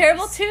Terrible twos. twos.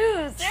 Terrible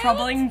twos.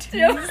 Troubling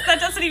twos? That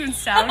doesn't even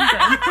sound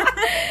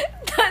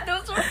good.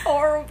 Those are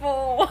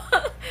horrible.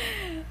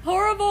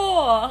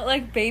 Horrible.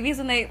 Like, babies,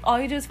 when all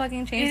you do is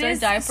fucking change their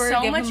diaper,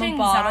 so give much them a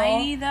bottle.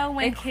 anxiety, though,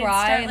 when they kids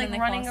cry, start, and like, then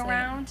running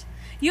around.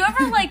 You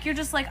ever, like, you're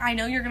just like, I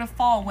know you're gonna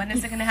fall. When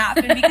is it gonna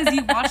happen? Because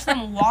you watch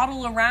them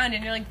waddle around,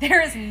 and you're like,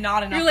 there is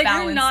not enough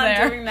balance there.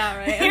 You're doing that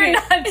right. You're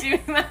not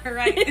doing that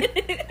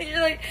right.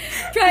 You're like,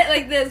 try it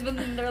like this, but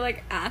then they're,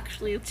 like,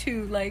 actually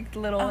too, like,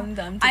 little and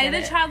dumb to I had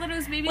a child that I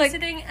was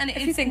babysitting, like, and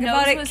if you think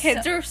about it,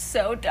 kids are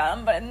so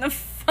dumb, but in the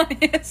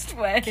funniest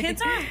way.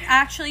 Kids are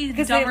actually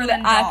dumber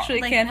than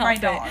actually dog. Can't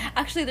like, help it.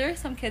 Actually, there are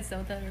some kids,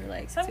 though, that are,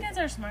 like... Some kids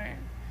are smart.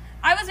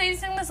 I was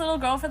babysitting this little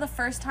girl for the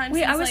first time. Wait,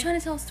 since, I was trying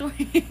to tell a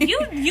story.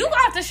 You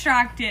got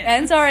distracted.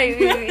 And sorry,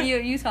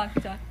 you talk.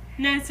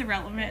 No, it's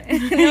irrelevant.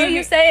 No,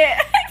 you say it.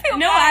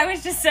 I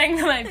was just saying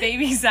that my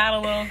babysat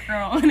a little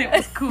girl, and it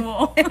was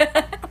cool.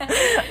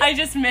 I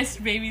just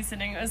missed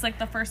babysitting. It was, like,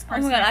 the first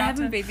person. Oh my god, I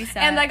haven't babysat.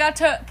 And I got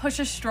to push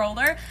a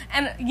stroller,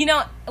 and,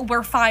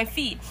 we're 5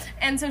 feet.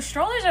 And so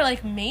strollers are,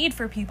 like, made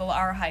for people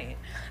our height.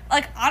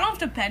 Like, I don't have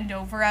to bend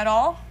over at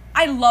all.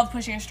 I love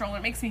pushing a stroller.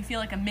 It makes me feel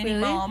like a mini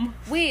mom.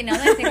 Wait, now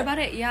that I think about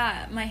it,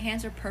 yeah, my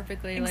hands are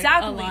perfectly,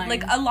 exactly. Like, aligned.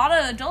 Like, a lot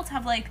of adults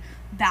have, like,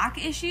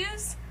 back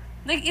issues.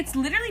 Like, it's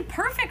literally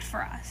perfect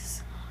for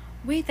us.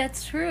 Wait,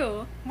 that's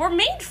true. We're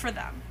made for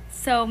them.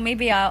 So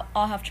maybe I'll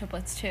have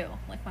triplets too,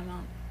 like my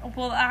mom.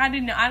 Well, I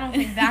don't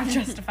think that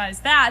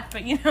justifies that,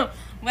 but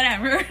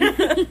whatever.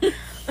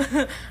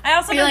 I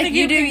also don't think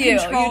you can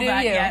control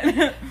that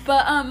yet.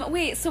 But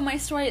wait, so my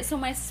story. So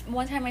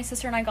one time my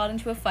sister and I got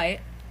into a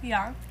fight.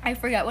 Yeah. I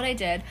forget what I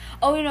did.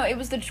 Oh, no, it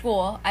was the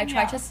jewel. I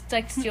tried to,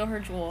 like, steal her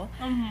jewel.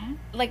 Mm-hmm.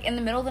 Like, in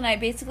the middle of the night,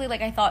 basically,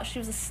 like, I thought she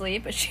was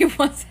asleep, but she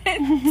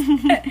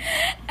wasn't.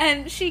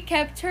 And she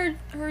kept her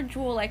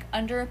jewel, like,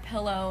 under a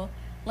pillow,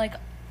 like,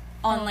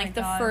 on, like,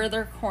 the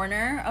further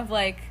corner of,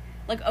 like,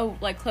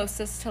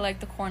 closest to,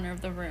 like, the corner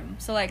of the room.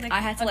 So, like I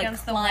had to, like,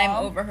 climb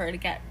over her to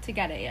get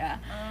it,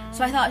 yeah.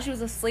 So I thought she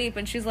was asleep,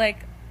 and she's,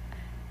 like,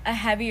 a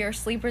heavier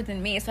sleeper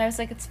than me, so I was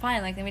like, it's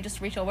fine, like, let me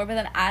just reach over. But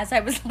then as I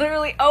was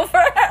literally over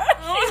her,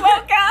 she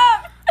woke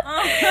up.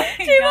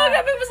 She woke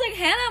up and was like,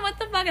 Hannah, what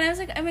the fuck? And I was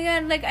like, oh my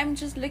god, like, I'm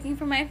just looking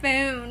for my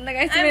phone. Like,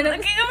 I'm looking over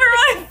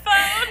my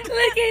phone.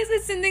 Like, I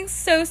said something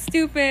so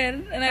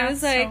stupid, and I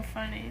was like, so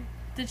funny.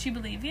 Did she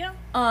believe you?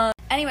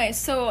 Anyway,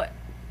 so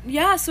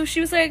yeah, so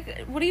she was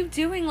like, what are you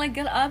doing? Like,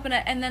 get up.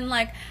 And then,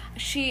 like,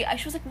 she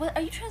was like, what,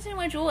 are you trying to steal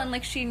my jewel? And,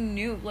 like, she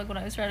knew, like, what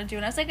I was trying to do.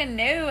 And I was like,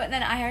 no. And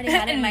then I already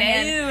had it in my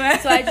hand.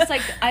 So I just,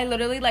 like, I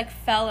literally, like,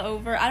 fell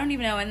over. I don't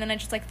even know. And then I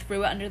just, like,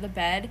 threw it under the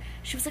bed.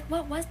 She was like,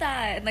 what was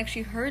that? And, like,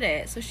 she heard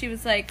it. So she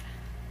was like,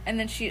 and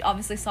then she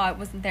obviously saw it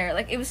wasn't there.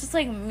 Like, it was just,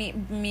 like, me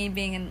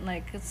being, in,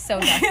 like, so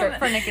desperate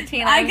for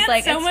nicotine. I was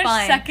like, so much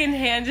fine.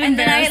 secondhand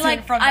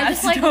embarrassment from that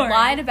story. Like,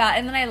 lied about it.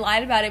 And then I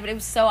lied about it, but it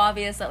was so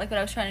obvious that, like, what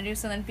I was trying to do.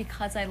 So then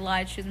because I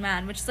lied, she was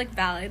mad, which is, like,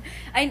 valid.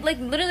 I, like,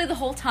 literally the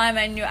whole time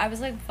I knew, I was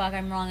like, fuck,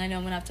 I'm wrong. I know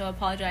I'm gonna have to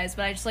apologize.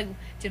 But I just, like,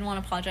 didn't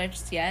want to apologize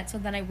just yet. So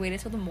then I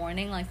waited till the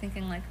morning, like,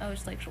 thinking, like, oh,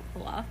 just, like, she'll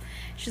pull off.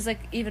 She's like,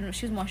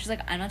 she's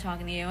like, I'm not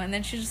talking to you. And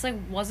then she just, like,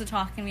 wasn't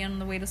talking to me on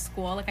the way to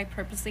school. Like, I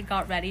purposely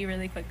got ready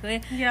really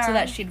quickly. Yeah. So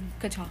that she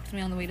could talk to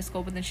me on the way to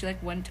school, but then she,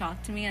 like, wouldn't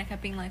talk to me, and I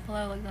kept being like,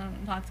 hello, like,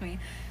 don't talk to me.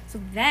 So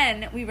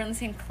then we were in the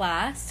same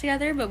class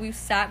together, but we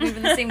were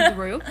in the same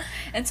group,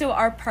 and so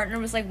our partner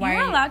was like, why you are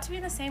were you allowed to be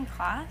in the same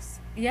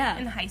class? Yeah.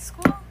 In high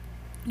school?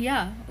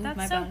 Yeah.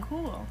 That's so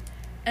cool.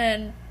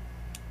 And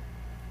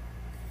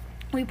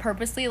we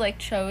purposely, like,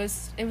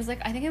 chose, it was,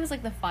 like, I think it was,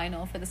 like, the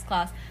final for this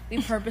class.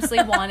 We purposely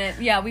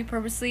we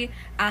purposely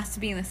asked to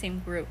be in the same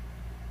group.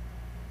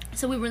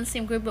 So we were in the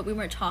same group, but we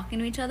weren't talking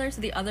to each other. So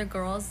the other two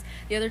girls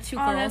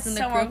in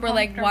the group were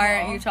like, why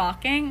aren't you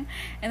talking?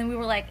 And then we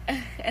were like,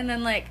 ugh. And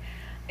then, like,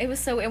 it was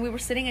so, and we were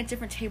sitting at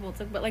different tables,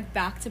 but, like,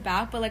 back to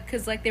back, but, like,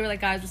 because, like, they were like,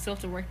 guys, we still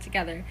have to work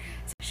together.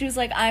 So she was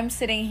like, I'm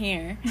sitting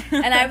here.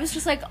 And I was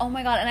just like, oh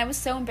my God. And I was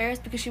so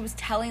embarrassed because she was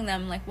telling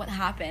them, like, what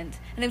happened.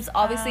 And it was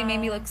obviously made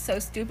me look so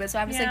stupid. So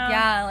I was like,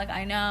 yeah, like,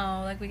 I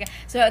know. Like, we get...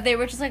 So they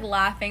were just, like,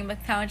 laughing,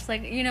 but kind of just,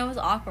 like, you know, it was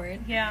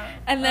awkward. Yeah.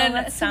 And then,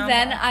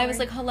 awkward. I was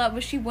like, hello.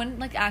 But she wouldn't,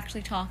 like,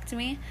 actually talk to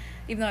me,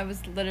 even though I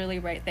was literally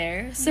right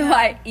there. So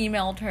I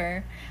emailed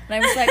her. And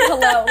I was like,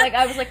 hello. Like,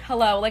 I was like,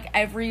 hello. Like,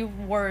 every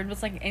word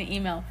was, like, an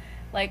email.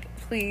 Like,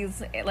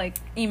 please, like,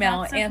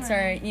 email,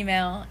 answer,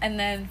 email. And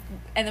then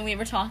we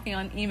were talking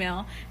on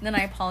email. And then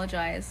I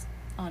apologized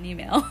on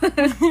email. and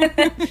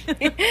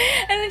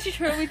then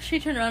she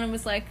turned around and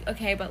was like,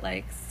 okay, but,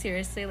 like,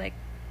 seriously, like,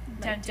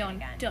 don't do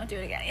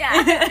it again.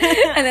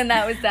 Yeah. And then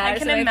that was that. I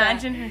can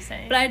imagine her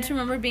saying. But I just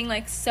remember being,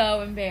 like, so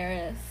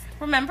embarrassed.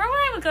 Remember when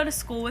I would go to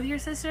school with your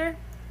sister?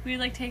 We would,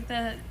 like, take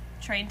the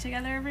train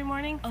together every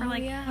morning for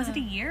was it a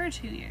year or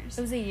 2 years?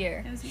 It was a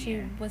year.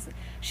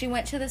 She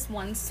went to this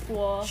one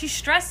school. She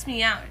stressed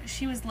me out.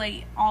 She was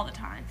late all the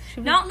time.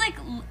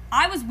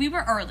 We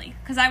were early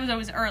because I was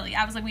always early.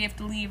 I was like, we have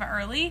to leave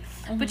early,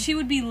 but she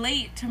would be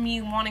late to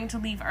me wanting to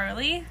leave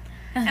early.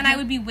 And I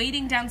would be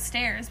waiting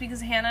downstairs because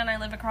Hannah and I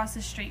live across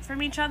the street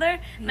from each other,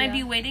 and I'd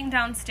be waiting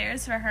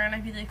downstairs for her, and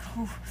I'd be like,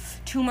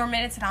 2 more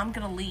minutes and I'm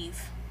gonna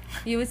leave.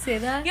 You would say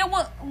that? Yeah,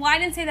 well, I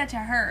didn't say that to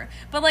her.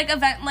 But, like,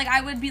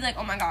 I would be like,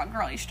 oh, my God,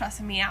 girl, you're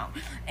stressing me out.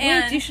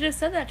 And wait, you should have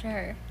said that to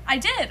her. I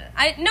did.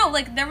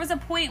 There was a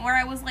point where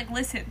I was like,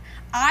 listen,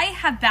 I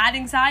have bad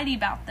anxiety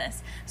about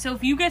this. So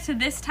if you get to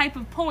this type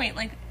of point,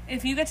 like,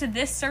 if you get to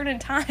this certain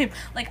time,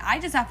 like, I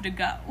just have to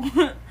go.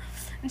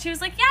 And she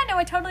was like, yeah, no,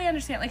 I totally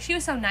understand. Like, she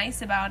was so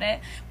nice about it.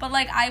 But,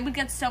 like, I would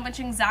get so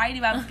much anxiety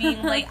about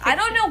being late. I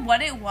don't know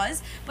what it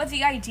was, but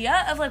the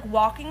idea of, like,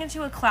 walking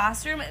into a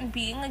classroom and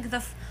being,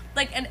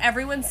 like, and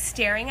everyone's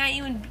staring at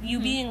you and you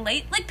being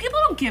late. Like, people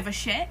don't give a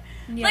shit.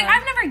 Yeah. Like,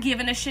 I've never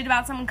given a shit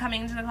about someone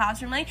coming into the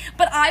classroom late.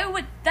 But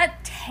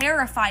that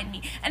terrified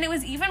me. And it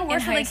was even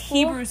worse for, like,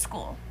 Hebrew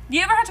school. You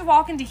ever had to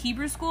walk into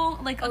Hebrew school,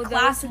 like, a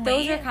class late?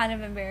 Those are kind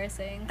of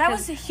embarrassing. That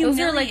was humiliating. Those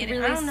are, like,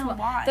 really I don't know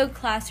why. The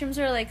classrooms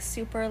are, like,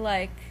 super,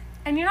 like...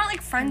 And you're not,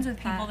 like, friends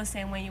with people the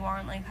same way you are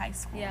in, like, high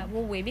school. Yeah,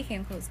 well, we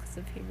became close because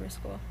of Hebrew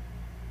school.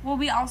 Well,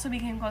 we also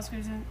became close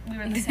because we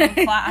were in the same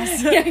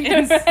class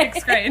in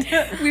 6th grade.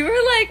 We were,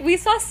 like, we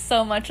saw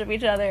so much of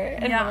each other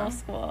in middle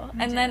school.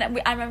 And then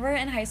I remember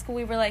in high school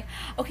we were, like...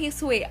 Okay,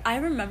 so wait, I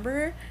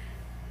remember,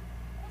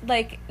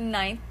 like,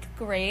 9th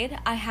grade,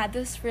 I had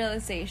this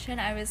realization.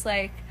 I was,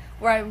 like...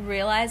 Where I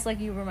realized, like,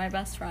 you were my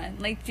best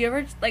friend. Like, do you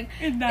ever, like...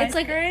 In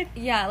 9th grade?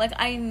 Yeah, like,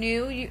 I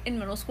knew you in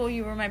middle school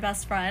you were my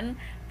best friend.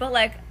 But,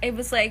 like, it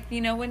was, like, you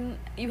know, when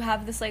you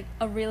have this, like,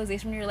 a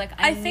realization where you're, like,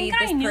 I need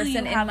this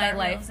person in my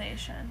life.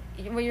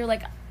 Where you're,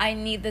 like, I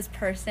need this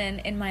person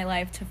in my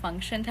life to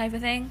function type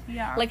of thing.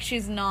 Yeah. Like,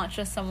 she's not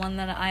just someone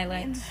that I,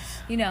 like,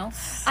 you know.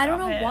 I don't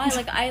know why.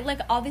 Like,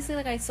 obviously,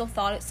 like, I still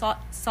thought of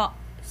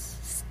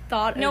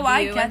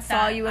you and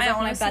saw you as, like,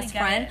 my best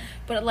friend,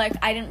 but, like,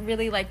 I didn't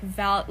really, like,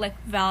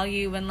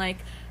 value and, like,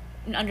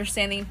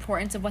 understand the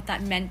importance of what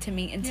that meant to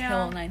me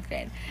until 9th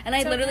grade. And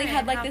I literally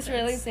had, like, this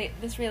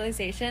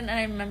realization, and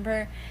I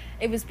remember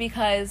it was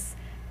because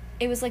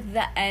it was, like,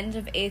 the end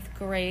of 8th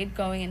grade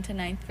going into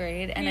 9th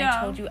grade, and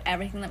I told you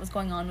everything that was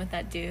going on with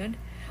that dude.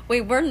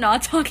 Wait, we're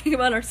not talking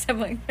about our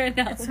siblings right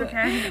now. It's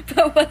okay.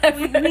 But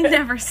whatever. We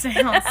never stay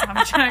on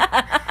subject.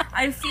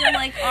 I feel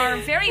like our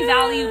very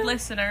valued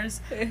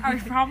listeners are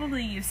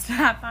probably used to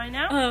that by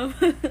now.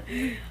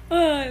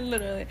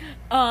 Literally.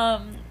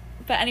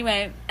 But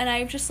anyway, and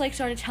I just, like,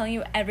 started telling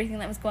you everything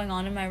that was going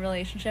on in my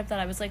relationship that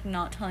I was, like,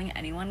 not telling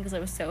anyone because I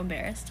was so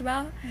embarrassed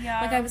about.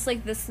 Yeah. Like, I was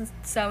like, this is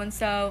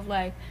so-and-so,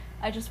 like...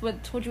 I just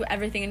told you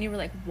everything, and you were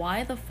like,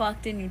 why the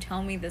fuck didn't you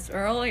tell me this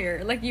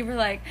earlier? Like, you were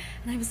like,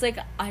 and I was like,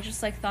 I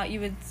just, like, thought you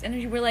would, and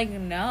you were like,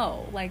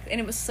 no. Like, and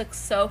it was, like,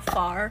 so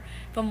far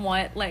from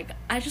what, like,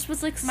 I just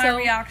was, like, My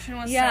reaction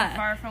was so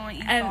far from what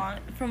you thought.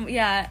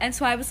 And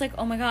so I was like,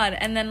 oh my God.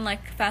 And then,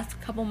 like, fast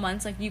couple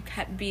months, like, you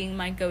kept being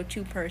my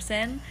go-to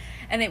person,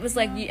 and it was,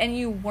 like,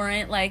 you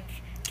weren't, like,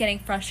 getting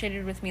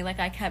frustrated with me.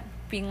 Like, I kept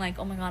being like,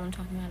 oh my God, I'm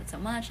talking about it so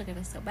much, like, it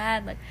was so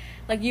bad.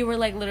 Like, you were,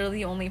 like, literally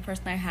the only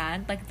person I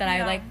had, like, that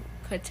I, like,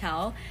 could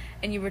tell,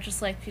 and you were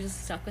just like, you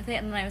just stuck with it.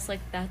 And then I was like,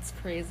 that's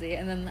crazy.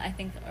 And then I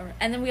think,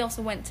 and then we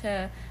also went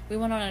on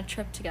a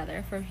trip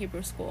together for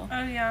Hebrew school.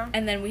 Oh yeah.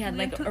 And then we had,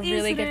 like, a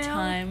really good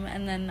time,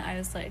 and then I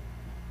was like,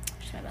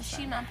 she's my best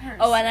friend. Not her.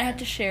 Oh, and I had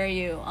to share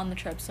you on the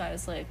trip, so I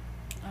was like,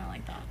 I don't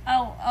like that.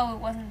 Oh, it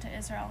wasn't to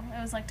Israel,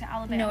 it was, like, to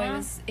Alabama. No,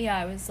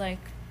 it was like,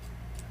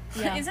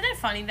 yeah. Isn't it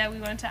funny that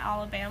we went to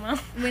Alabama?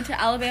 We went to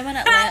Alabama and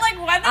Atlanta. Like,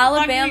 why the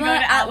fuck did we go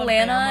to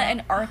Atlanta,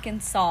 and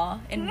Arkansas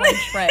in one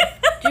trip.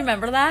 Do you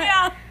remember that?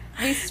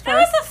 Yeah. That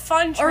was a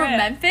fun trip. Or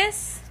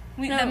Memphis?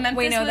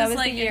 Memphis that was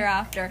like the year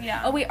after.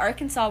 Yeah. Oh, wait,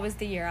 Arkansas was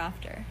the year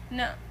after.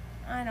 No,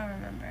 I don't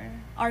remember.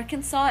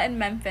 Arkansas and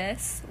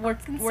Memphis were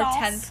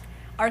 10th.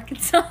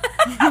 Arkansas.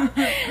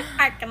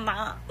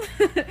 Arkansas.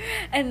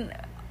 And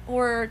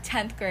we're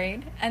 10th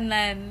grade. And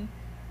then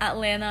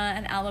Atlanta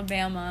and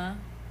Alabama,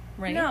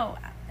 right? No,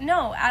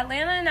 No,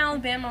 Atlanta and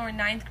Alabama were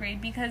 9th grade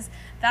because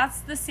that's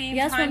the same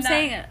Yes, time I'm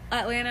saying it.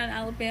 Atlanta and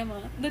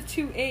Alabama. The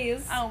 2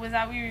 A's. Oh, was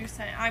that what you were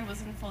saying? I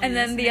wasn't fully And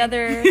then listening. the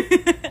other...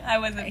 I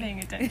wasn't paying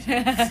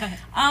attention.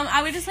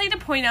 I would just like to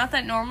point out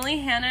that normally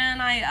Hannah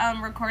and I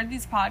record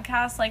these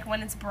podcasts like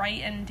when it's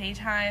bright and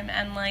daytime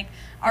and like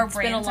our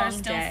brains are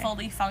still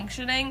fully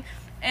functioning.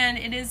 And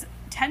it is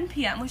 10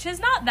 p.m., which is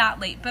not that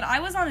late, but I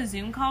was on a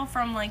Zoom call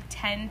from like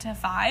 10 to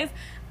 5.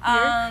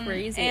 You're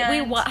crazy.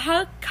 Wait, what?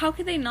 How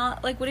could they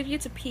not? Like, what if you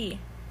had to pee?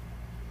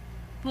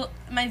 Well,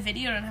 my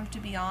video don't have to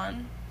be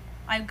on.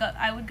 I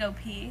would go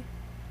pee.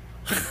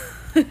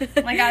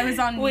 Like, I was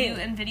on mute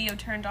and video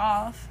turned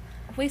off.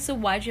 Wait, so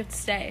why'd you have to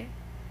stay?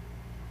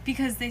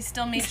 Because they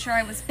still made sure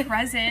I was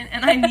present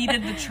and I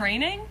needed the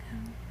training.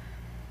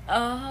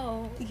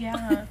 Oh.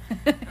 Yeah.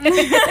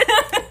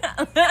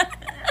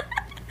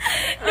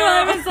 No,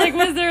 I was like,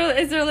 is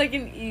there like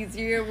an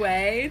easier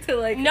way to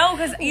like no,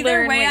 because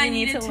either way I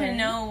needed to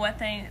know what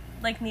they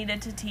like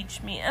needed to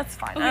teach me. That's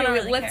fine. Okay, I don't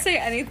really let's care. say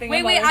anything.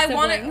 Wait, I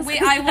wanted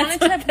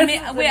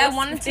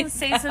to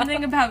say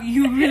something about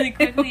you really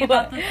quickly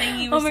about the thing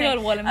you were saying. Oh my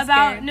god, what? I'm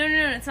about scared. No,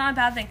 it's not a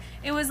bad thing.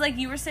 It was like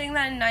you were saying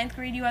that in 9th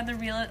grade you had the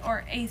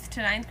or 8th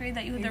to 9th grade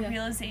that you had the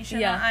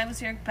realization that I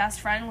was your best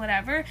friend,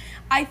 whatever.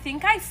 I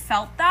think I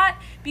felt that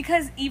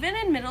because even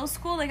in middle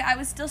school, like I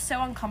was still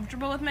so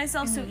uncomfortable with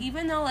myself. So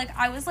even though like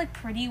I was like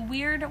pretty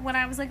weird when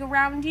I was like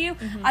around you,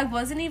 I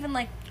wasn't even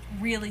like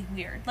really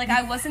weird. Like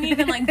I wasn't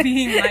even like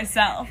being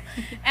myself.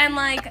 And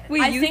like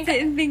wait, you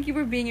didn't think you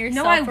were being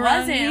yourself? No, I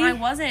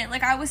wasn't.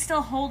 Like I was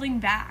still holding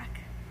back.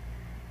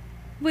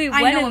 Wait,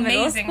 I know,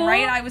 amazing,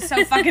 right? I was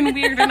so fucking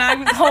weird and I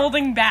was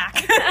holding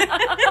back.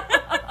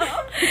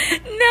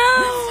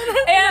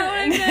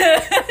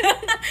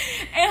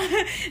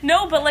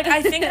 No, but like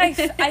I think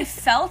I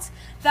felt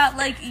that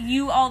like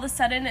you all of a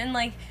sudden in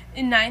like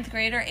in 9th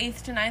grade or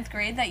 8th to 9th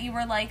grade that you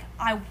were like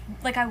I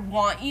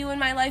want you in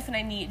my life and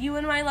I need you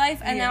in my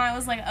life, and now I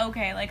was like,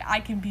 okay, like I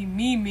can be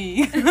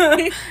me.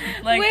 Like,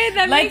 wait,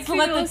 that makes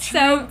me feel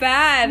so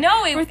bad.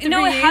 No, it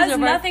has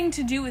nothing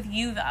to do with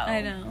you though.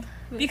 I know.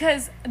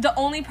 Because the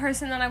only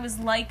person that I was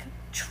like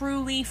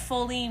truly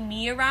fully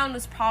me around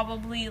was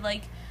probably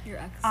like your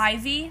ex.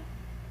 Ivy.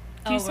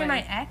 Do you say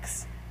my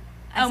ex?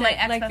 My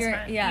ex like best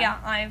friend. Yeah,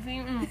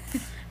 Ivy.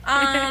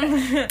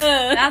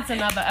 That's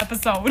another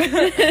episode.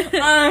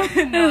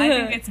 No, I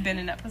think it's been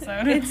an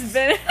episode. It's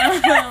been.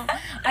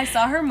 I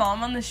saw her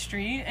mom on the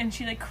street and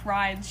she like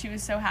cried. She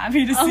was so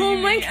happy to see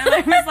me. My God. And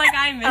I was like,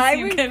 I miss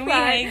you. Can we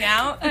hang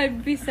out?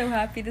 I'd be so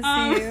happy to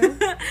see you.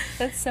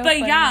 That's so funny.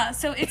 But yeah,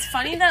 so it's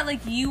funny that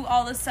like you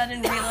all of a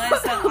sudden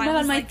realized that I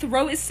was my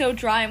throat is so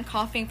dry. I'm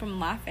coughing from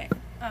laughing.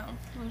 Oh.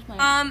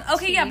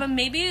 Okay, yeah, but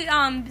maybe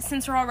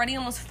since we're already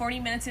almost 40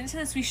 minutes into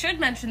this, we should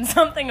mention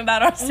something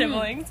about our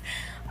siblings.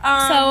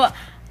 So,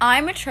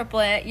 I'm a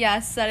triplet.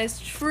 Yes, that is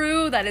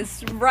true. That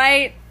is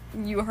right.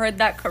 You heard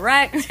that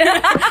correct.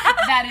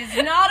 That is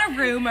not a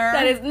rumor.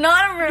 That is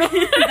not a rumor.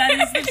 That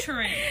is the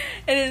truth.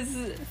 It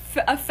is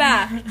a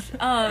fact.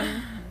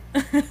 I'm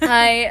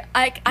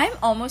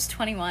almost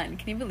 21.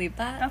 Can you believe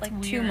that? That's like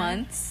weird. 2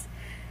 months.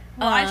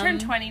 Well, I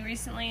turned 20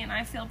 recently, and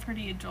I feel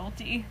pretty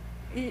adulty.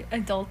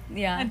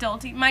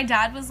 Adulty. My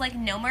dad was like,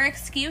 no more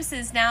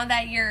excuses now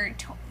that you're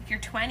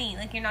 20,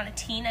 like you're not a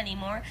teen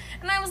anymore.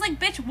 And I was like,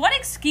 bitch, what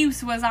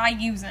excuse was I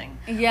using?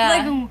 Yeah.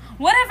 Like,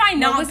 what have I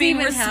not been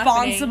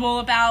responsible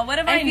about? What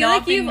have I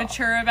not been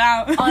mature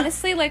about?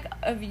 Honestly, like,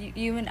 of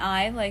you and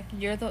I, like,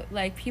 you're the,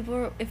 like,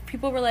 if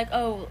people were like,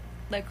 oh,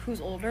 like,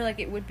 who's older, like,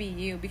 it would be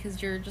you,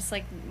 because you're just,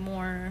 like,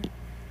 more,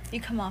 you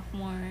come off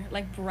more,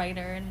 like,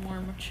 brighter and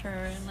more mature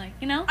and, like,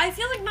 you know? I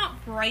feel like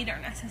not brighter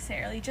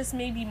necessarily, just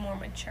maybe more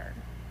mature.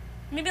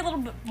 Maybe a little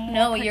bit more.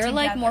 No, you're together.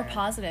 Like more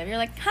positive. You're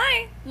like,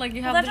 hi. Like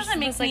you have that doesn't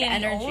make me like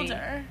energy.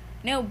 Older.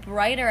 No,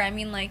 brighter. I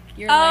mean, like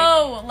you're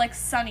like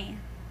sunny.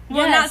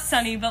 Well, yes, not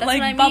sunny, but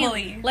like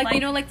bubbly. Like you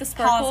know, like the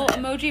sparkle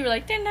emoji. You're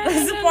like,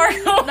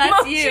 sparkle.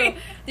 That's emoji. you.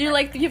 You're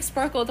like you have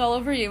sparkled all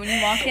over you when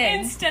you walk in.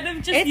 Instead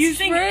of just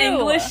using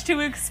English to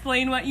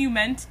explain what you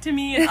meant to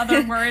me in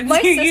other words,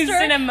 used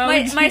an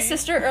emoji. My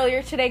sister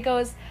earlier today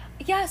goes,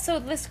 yeah. So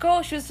this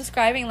girl, she was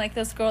describing like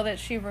this girl that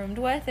she roomed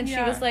with, and she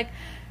was like.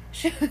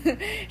 She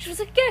was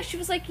like, yeah, she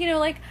was like, you know,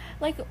 like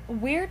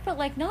weird, but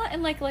like not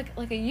in like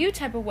a you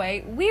type of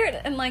way, weird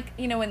and like,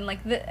 you know, in like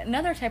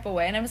another type of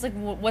way. And I was like,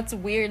 what's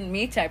weird in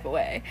me type of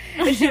way?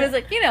 And she was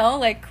like, you know,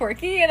 like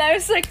quirky. And I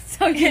was like,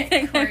 so you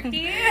think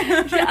quirky?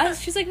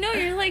 She's like, no,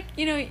 you're like,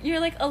 you know, you're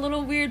like a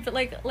little weird, but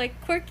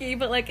like quirky,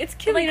 but like it's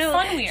cute, like, you know.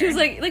 Fun weird. She was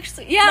like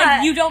yeah,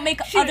 like you don't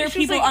make other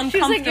people uncomfortable. She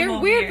was like, you're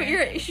weird, but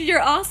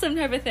you're awesome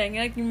type of thing.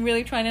 Like I'm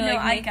really trying to like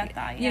I get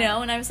that, you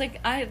know. And I was like,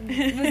 I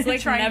was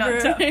like trying never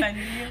not to offend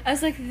you. I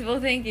was like,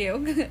 well, thank you.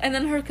 And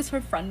then because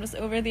her friend was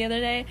over the other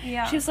day,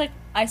 she was like,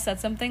 I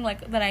said something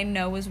like that I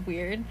know was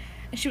weird,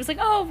 and she was like,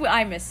 oh,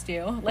 I missed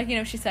you. Like, you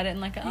know, she said it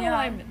and like, oh,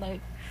 I'm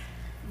like,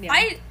 yeah.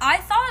 I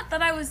thought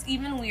that I was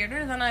even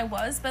weirder than I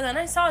was, but then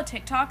I saw a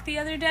TikTok the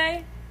other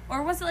day,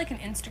 or was it like an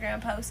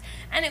Instagram post,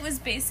 and it was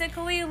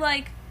basically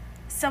like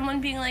someone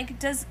being like,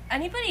 does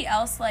anybody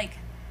else like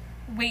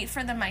wait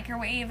for the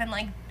microwave and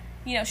like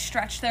you know,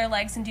 stretch their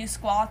legs and do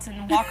squats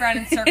and walk around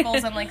in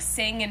circles and, like,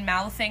 sing and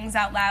mouth things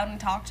out loud and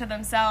talk to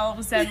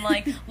themselves and,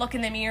 like, look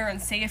in the mirror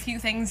and say a few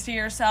things to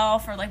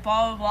yourself or, like,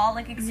 blah, blah, blah,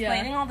 like,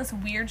 explaining all this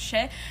weird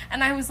shit.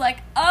 And I was like,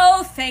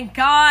 oh, thank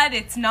God,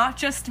 it's not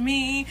just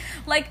me.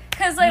 Like,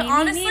 because, like,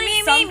 honestly,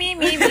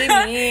 sometimes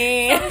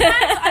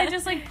I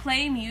just, like,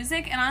 play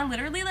music and I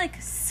literally,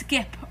 like,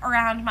 skip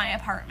around my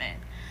apartment.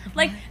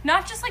 Like,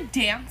 not just, like,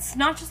 dance,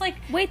 not just, like,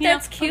 wait,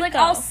 that's cute, but, like, though.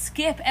 I'll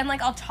skip, and,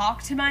 like, I'll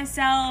talk to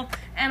myself,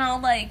 and I'll,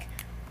 like,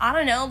 I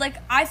don't know, like,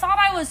 I thought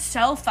I was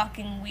so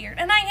fucking weird,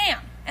 and I am,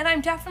 and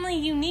I'm definitely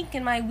unique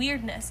in my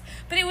weirdness,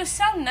 but it was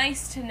so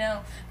nice to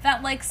know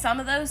that, like, some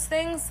of those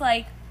things,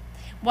 like,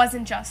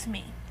 wasn't just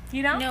me,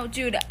 you know? No,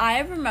 dude, I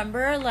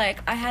remember, like,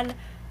 I had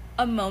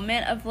a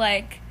moment of,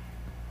 like,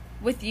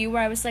 with you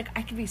where I was like,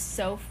 I could be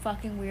so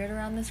fucking weird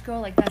around this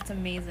girl, like, that's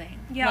amazing.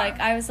 Yeah. Like,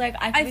 I was like,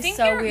 I could be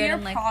so weird. You're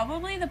and, like,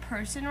 probably the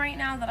person right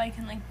now that I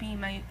can, like, be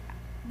my,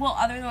 well,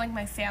 other than, like,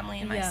 my family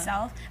and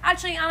myself.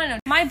 Actually, I don't know.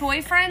 My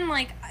boyfriend,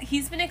 like,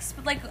 he's been,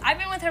 like, I've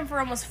been with him for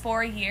almost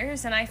 4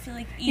 years, and I feel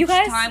like each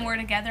time we're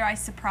together, I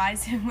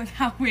surprise him with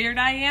how weird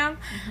I am.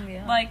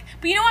 Yeah. Like,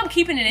 but you know, I'm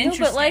keeping it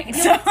interesting.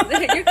 No, but,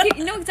 like,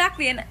 no,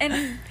 exactly,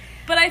 and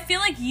but I feel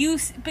like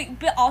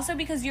but also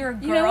because you're a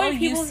girl,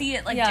 you see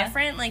it, like,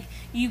 different. Like,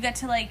 you get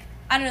to, like,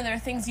 I don't know, there are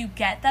things you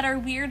get that are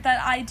weird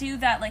that I do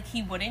that, like,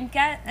 he wouldn't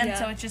get. And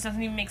so it just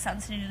doesn't even make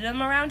sense to do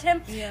them around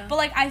him. Yeah. But,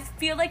 like, I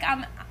feel like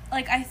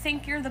I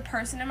think you're the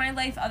person in my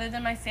life, other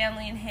than my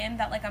family and him,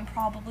 that, like, I'm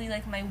probably,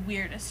 like, my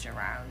weirdest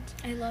around.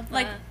 I love that.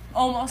 Like,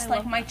 almost,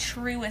 like, my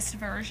truest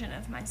version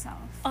of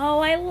myself. Oh,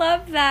 I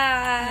love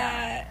that.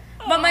 Yeah.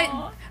 But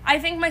I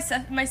think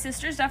my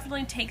sisters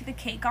definitely take the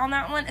cake on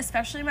that one,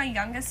 especially my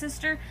youngest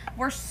sister.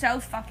 We're so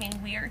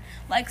fucking weird.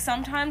 Like,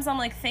 sometimes I'm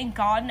like, thank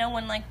God no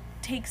one, like,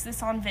 takes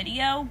this on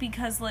video,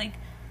 because, like,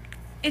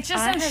 it's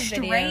just so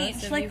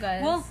strange. Like,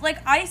 well,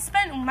 like,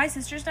 my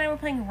sisters and I were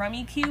playing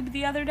Rummy Cube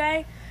the other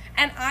day,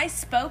 and I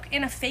spoke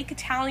in a fake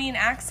Italian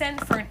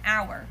accent for an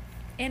hour.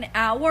 An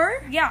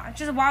hour? Yeah,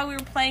 just while we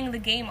were playing the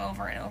game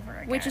over and over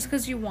again. Which is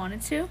because you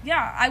wanted to?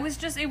 Yeah,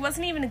 it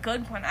wasn't even a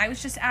good one. I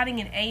was just adding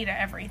an A to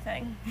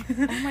everything.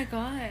 Oh my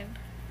God.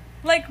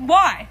 Like,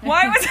 why?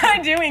 Why was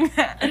I doing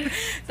that?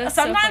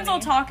 Sometimes so I'll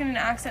talk in an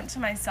accent to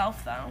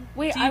myself, though.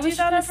 Wait, I was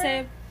just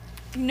say,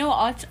 no,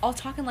 I'll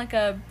talk in, like,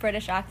 a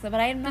British accent,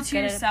 but I'm not good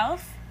at it. To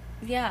yourself?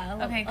 Yeah.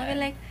 Okay, good. I'll be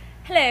like,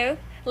 hello.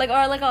 Like,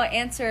 or, like, I'll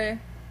answer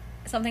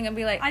something and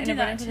be like, I do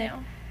that too.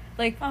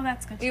 Like, oh,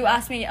 that's good. You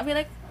ask me, I'll be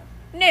like,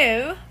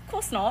 no, of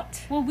course not.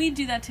 Well, we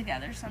do that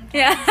together sometimes.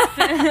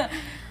 Yeah.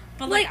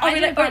 But, like, I'll be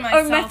like, or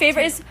my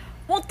favorite is,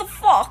 what the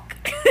fuck?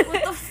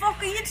 What the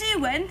fuck are you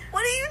doing?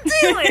 What are you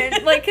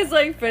doing? Like, because,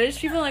 like, British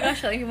people, like,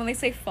 Australian people, when they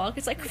say fuck,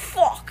 it's like,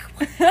 fuck.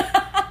 What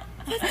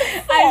the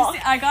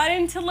fuck? I got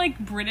into, like,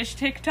 British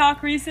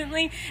TikTok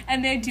recently,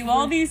 and they do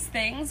all these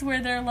things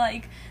where they'll,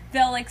 like,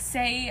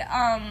 say,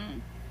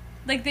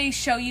 like, they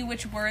show you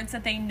which words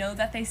that they know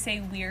that they say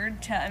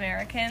weird to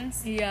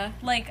Americans. Yeah.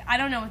 Like, I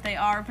don't know what they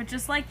are, but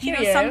just, like, you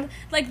know, some,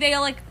 like, they,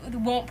 like,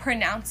 won't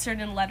pronounce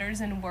certain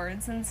letters and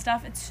words and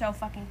stuff. It's so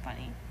fucking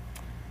funny.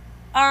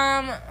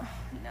 No.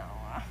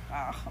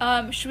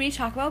 Should we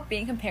talk about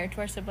being compared to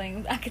our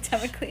siblings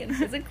academically and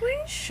physically?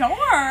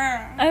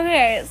 Sure.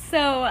 Okay,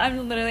 so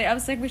I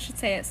was like, we should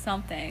say it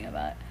something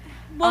about...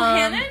 Well,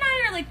 Hannah and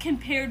I are, like,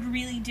 compared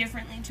really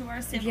differently to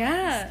our siblings.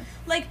 Yeah.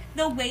 Like,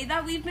 the way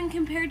that we've been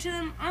compared to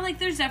them are, like,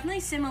 there's definitely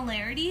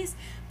similarities,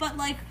 but,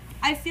 like,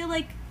 I feel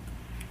like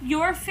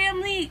your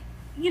family,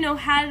 you know,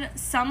 had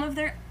some of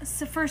their,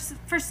 for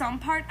some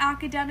part,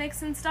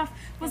 academics and stuff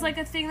was, like,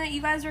 a thing that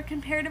you guys were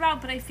compared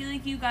about, but I feel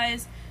like you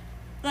guys,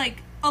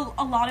 like,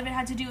 a lot of it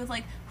had to do with,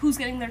 like, who's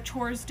getting their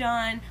chores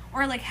done,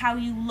 or, like, how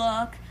you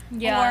look.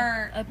 Yeah,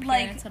 or, appearance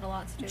like, had a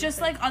lot to do just,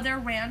 with it. Like, other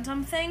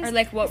random things. Or,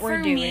 like, what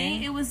we're doing. For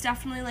me, it was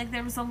definitely, like,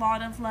 there was a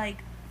lot of,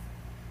 like,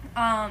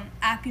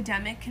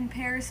 academic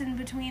comparison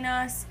between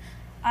us.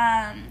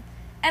 And,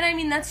 I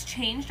mean, that's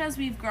changed as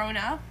we've grown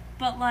up.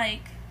 But,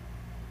 like,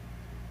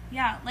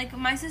 yeah, like,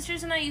 my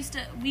sisters and I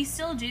we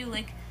still do,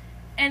 like,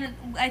 and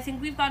I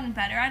think we've gotten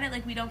better at it.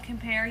 Like, we don't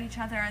compare each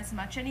other as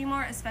much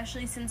anymore,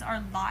 especially since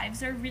our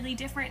lives are really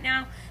different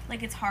now.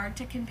 Like, it's hard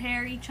to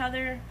compare each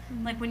other,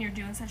 like, when you're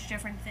doing such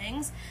different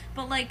things.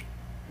 But, like,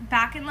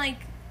 back in, like,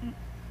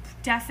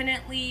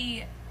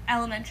 definitely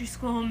elementary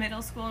school,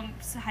 middle school, and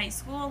high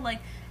school, like,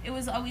 it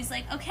was always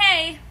like,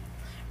 okay,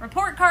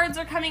 report cards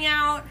are coming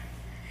out.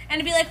 And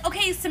it'd be like,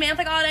 okay,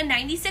 Samantha got a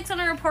 96 on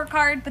her report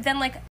card, but then,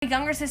 like, my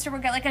younger sister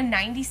would get, like, a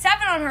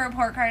 97 on her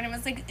report card, and it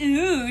was like,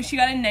 ooh, she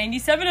got a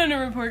 97 on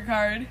her report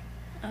card.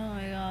 Oh,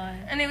 my God.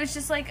 And it was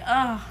just like,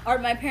 ugh.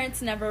 My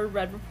parents never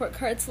read report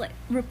cards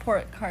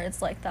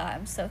like that.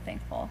 I'm so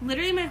thankful.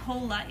 Literally my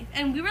whole life.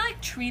 And we were,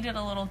 like, treated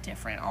a little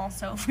different,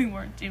 also, if we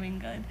weren't doing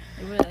good.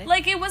 Really?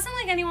 Like, it wasn't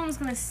like anyone was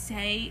gonna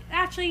say,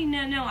 actually,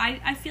 no,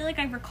 I feel like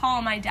I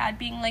recall my dad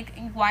being like,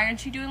 why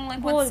aren't you doing,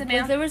 like, what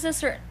Samantha... There was a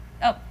certain...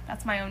 Oh,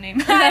 that's my own name.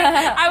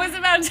 I was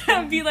about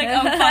to be be like,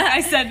 oh,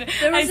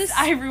 fuck,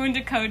 I ruined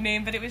a code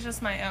name, but it was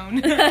just my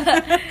own.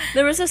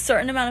 There was a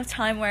certain amount of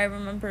time where I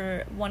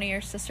remember one of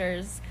your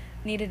sisters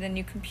needed a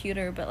new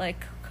computer, but,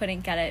 like,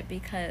 couldn't get it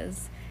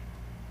because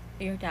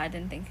your dad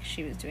didn't think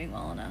she was doing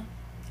well enough.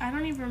 I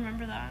don't even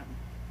remember that.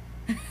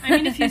 I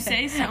mean, if you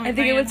say so. I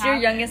think it was your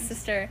youngest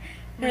sister.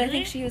 Really? I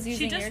think she was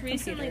using your computer. She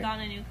just recently got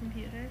a new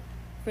computer.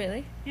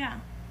 Really? Yeah.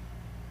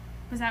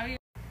 Was that what you...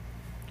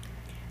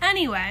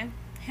 Anyway,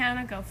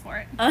 Hannah, go for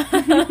it.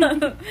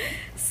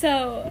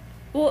 So,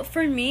 well,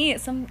 for me,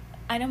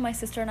 I know my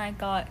sister and I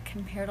got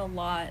compared a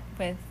lot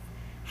with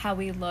how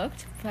we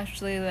looked,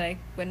 especially, like,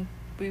 when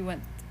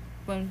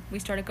we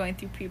started going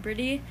through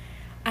puberty.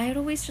 I had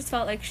always just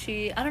felt like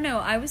I don't know,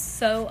 I just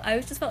felt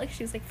like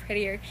she was, like,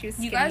 prettier, she was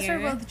skinnier. You guys were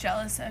both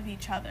jealous of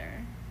each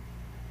other.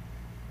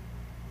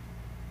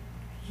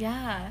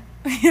 Yeah.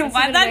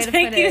 Why'd that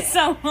take you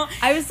so long?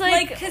 I was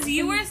like... because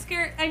you were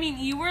scared, I mean,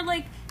 you were,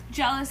 like,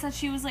 jealous that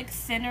she was, like,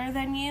 thinner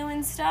than you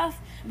and stuff,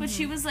 but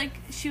she was like,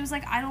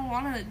 I don't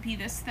want to be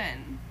this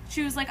thin.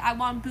 She was like, I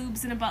want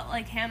boobs and a butt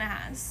like Hannah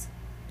has.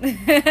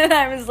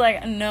 I was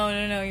like, no,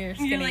 you're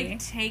skinny. You're like,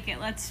 take it,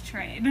 let's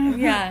trade.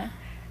 Yeah.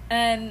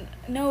 And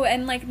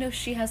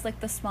she has, like,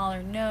 the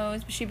smaller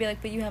nose, but she'd be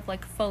like, but you have,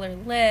 like, fuller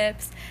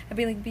lips. I'd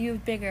be like, but you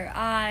have bigger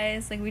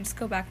eyes. Like, we just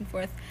go back and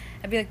forth.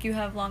 I'd be like, you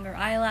have longer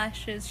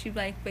eyelashes. She'd be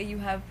like, but you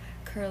have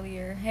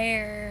curlier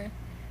hair.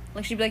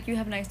 Like, she'd be like, you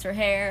have nicer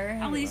hair.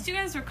 At least you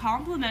guys were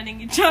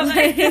complimenting each other.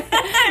 I mean,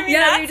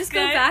 yeah, we just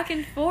good. go back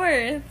and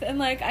forth. And,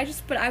 like, I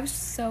was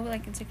just so,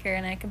 like, insecure,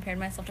 and I compared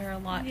myself to her a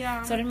lot.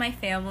 Yeah. So did my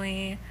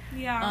family.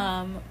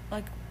 Yeah.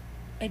 Like,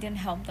 it didn't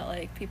help that,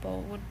 like,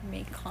 people would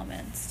make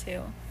comments,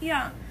 too.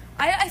 Yeah.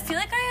 I feel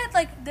like I had,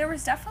 like, there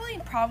was definitely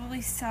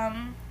probably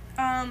some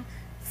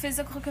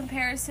physical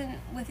comparison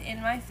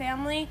within my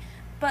family,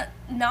 but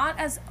not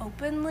as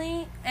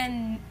openly,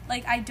 and,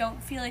 like, I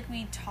don't feel like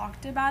we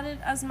talked about it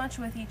as much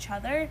with each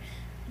other,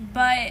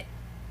 but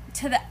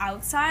to the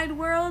outside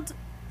world,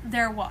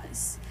 there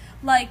was.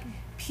 Like,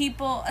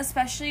 people,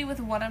 especially with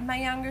one of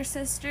my younger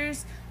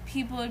sisters,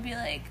 people would be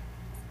like,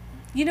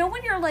 you know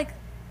when you're, like,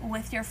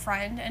 with your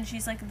friend, and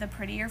she's, like, the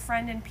prettier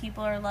friend, and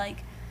people are like,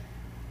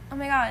 oh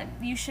my god,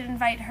 you should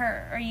invite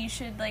her, or you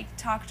should, like,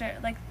 talk to her,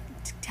 like,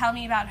 tell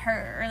me about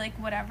her, or, like,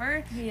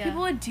 whatever. Yeah.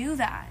 People would do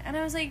that, and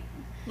I was like...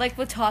 Like,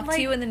 would talk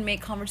to you and then make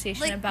conversation,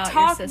 like, about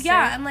your sister?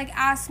 Yeah, and, like,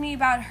 ask me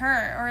about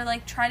her, or,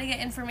 like, try to get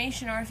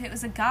information, or if it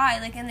was a guy,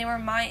 like, and they were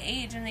my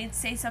age, and they'd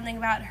say something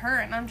about her,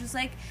 and I'm just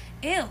like,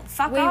 ew,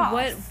 fuck off.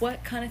 Wait,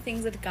 what kind of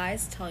things did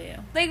guys tell you?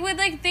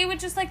 Like, they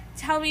would just, like,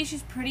 tell me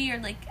she's pretty, or,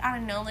 like, I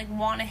don't know, like,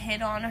 want to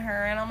hit on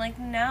her, and I'm like,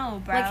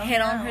 no, bro. Like, hit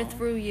on her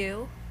through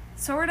you?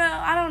 Sorta,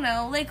 I don't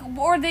know, like,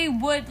 or they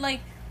would, like,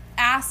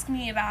 ask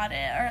me about it,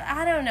 or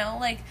I don't know,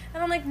 like,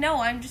 and I'm like,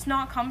 no, I'm just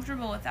not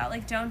comfortable with that,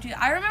 like, don't do that.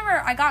 I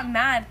remember I got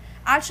mad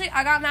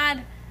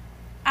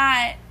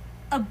at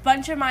a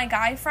bunch of my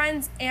guy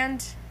friends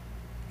and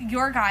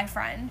your guy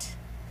friend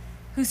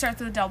who starts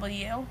with a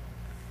W,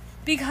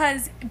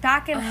 because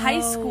back in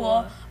high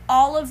school,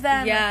 all of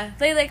them,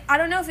 they, like, I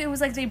don't know if it was,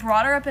 like, they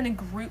brought her up in a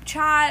group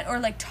chat or,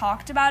 like,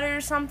 talked about it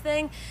or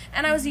something,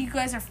 and I was like, you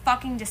guys are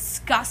fucking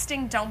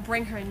disgusting, don't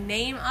bring her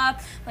name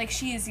up, like,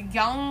 she is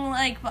young,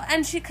 like,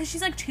 and because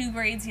she's, like, 2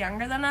 grades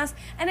younger than us,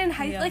 and in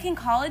like, in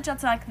college,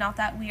 that's, like, not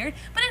that weird,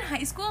 but in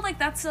high school, like,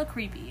 that's still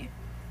creepy.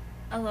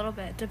 A little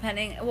bit,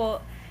 depending,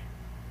 well...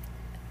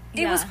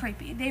 It was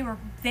creepy. They were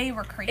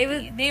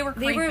creepy. They were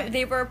creepy.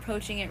 They were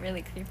approaching it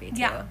really creepy, too.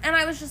 Yeah, and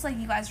I was just like,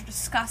 you guys are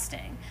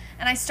disgusting.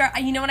 And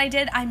you know what I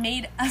did? I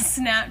made a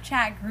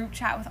Snapchat group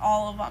chat with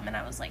all of them, and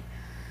I was like,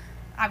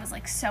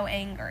 so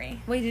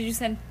angry. Wait, did you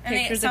send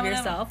pictures of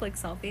yourself, like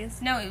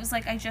selfies? No, it was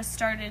like, I just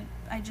chatted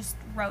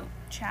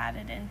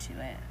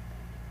into it.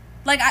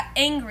 Like,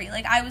 angry.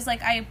 Like, I was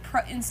like,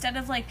 instead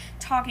of, like,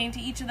 talking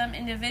to each of them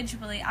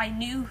individually, I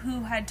knew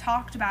who had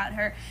talked about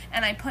her,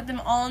 and I put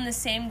them all in the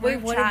same group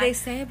chat. Wait, what did they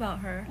say about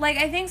her? Like,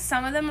 I think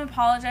some of them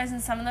apologized,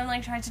 and some of them,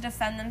 like, tried to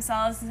defend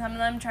themselves, and some of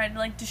them tried to,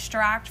 like,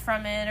 distract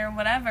from it or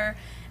whatever.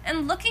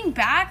 And looking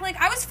back, like,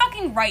 I was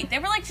fucking right. They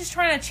were, like, just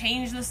trying to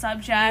change the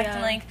subject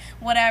and, like,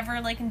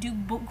 whatever, like, and do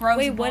gross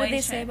boy shit. Wait, what did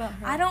they say about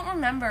her? I don't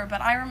remember, but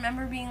I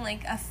remember being,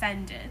 like,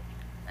 offended.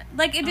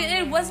 Like, it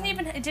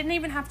didn't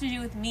even have to do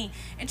with me.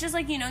 It's just,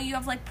 like, you know, you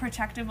have, like,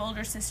 protective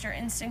older sister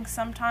instincts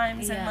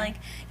sometimes, and, like,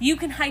 you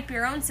can hype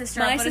your own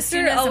sister up, but as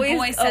soon as a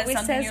boy says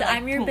something, you're like,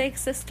 I'm your big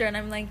sister, and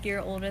I'm like,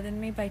 you're older than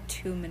me by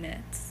 2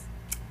 minutes.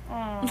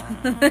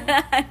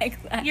 Aww.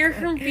 Exactly. You're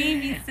her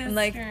baby sister.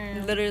 Like,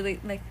 literally,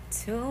 like,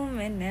 2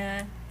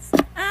 minutes.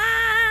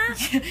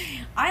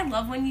 I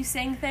love when you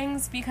sing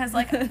things, because,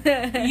 like,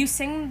 you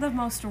sing the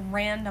most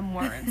random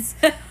words.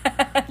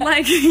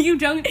 Like, you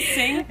don't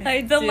sing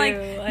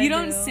you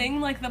don't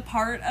sing, like, the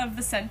part of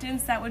the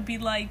sentence that would be,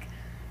 like,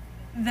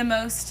 the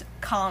most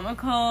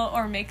comical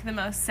or make the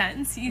most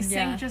sense. You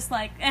sing just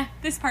like,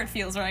 this part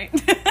feels right.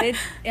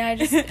 I'm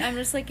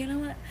just like, you know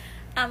what?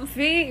 I'm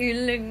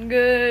feeling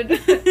good.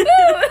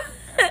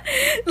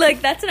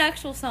 Like, that's an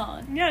actual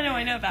song. Yeah, no,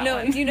 I know that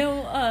one. Do you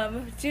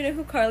know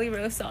who Carly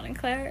Rose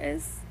Sonnenclair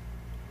is?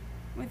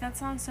 Wait, that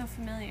sounds so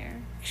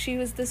familiar. She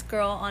was this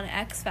girl on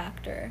X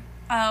Factor.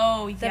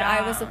 Oh, yeah. That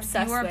I was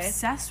obsessed with. You were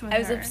obsessed with her. I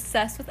was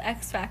obsessed with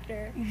X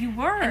Factor. You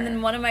were. And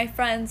then one of my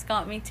friends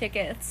got me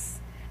tickets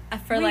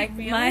for, really?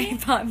 my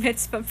bat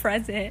mitzvah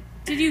present.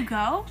 Did you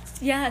go?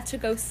 Yeah, to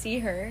go see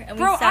her. And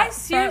Bro, we sat I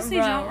seriously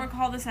front row. don't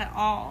recall this at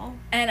all.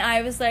 And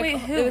I was like, Wait,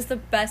 who? It was the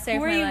best day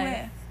of my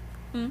life.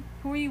 Who were you with?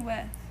 Who were you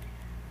with?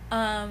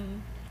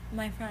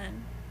 My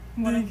friend.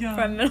 Yeah.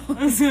 From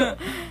middle school.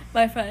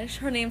 My friend.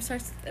 Her name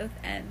starts with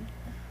N.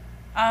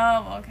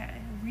 Oh,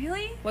 okay.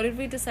 Really? What did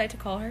we decide to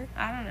call her?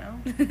 I don't know.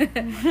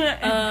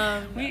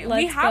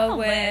 We have a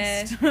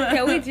list.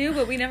 Yeah, we do,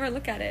 but we never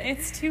look at it.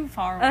 It's too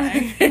far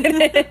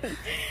away.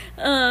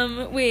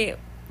 Wait.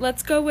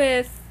 Let's go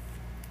with...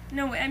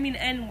 No, I mean,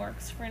 N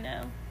works for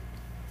now.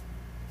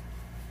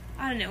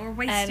 I don't know. We're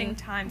wasting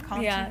time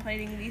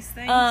contemplating these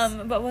things.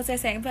 But what was I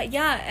saying? But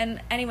yeah, and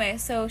anyway,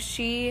 so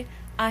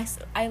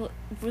I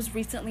was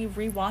recently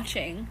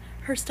rewatching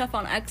her stuff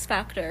on X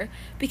Factor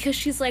because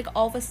she's like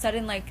all of a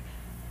sudden like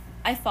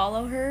I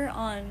follow her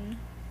on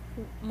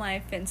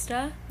my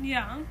Finsta.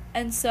 Yeah.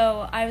 And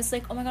so I was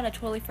like, oh my god, I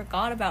totally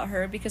forgot about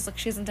her because like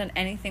she hasn't done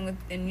anything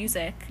in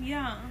music.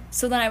 Yeah.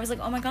 So then I was like,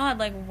 oh my god,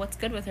 like what's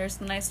good with her? So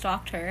then I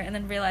stalked her and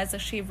then realized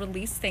that she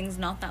released things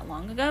not that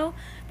long ago.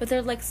 But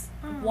they're like,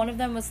 one of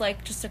them was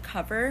like just a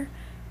cover.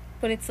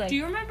 But it's like... Do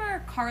you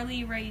remember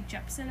Carly Rae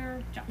Jepsen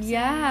or Jepsen?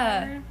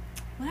 Yeah.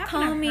 What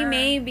happened Call to Me her?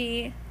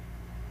 Maybe.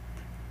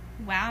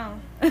 Wow.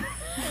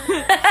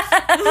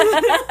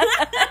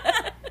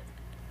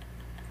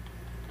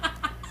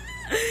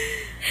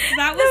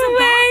 That was the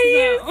way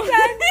a bop, though. you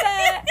said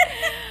that.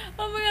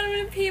 Oh my god, I'm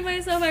gonna pee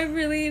myself. I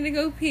really need to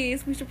go pee.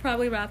 So we should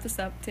probably wrap this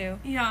up too.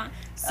 Yeah.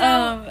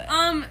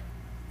 So,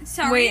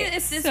 sorry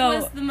if this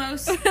was the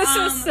most. This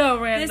was so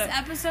random. This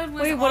episode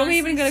was. Wait, what are we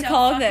even gonna so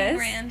call fucking this?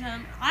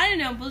 Random. I don't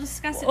know. We'll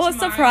discuss it We'll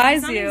tomorrow.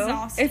 surprise I'm you.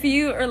 exhausted. If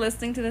you are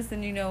listening to this,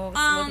 then you know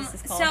what this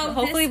is called. So but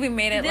hopefully we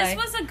made it this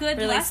was a good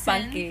really lesson.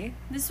 spunky.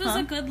 This was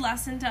a good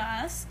lesson to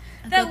us.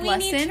 That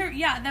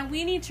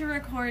we need to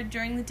record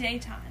during the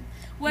daytime.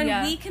 When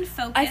we can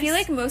focus. I feel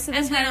like most of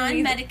the time when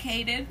I'm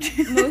medicated.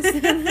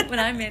 When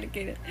I'm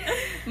medicated.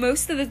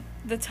 Most of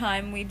the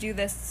time we do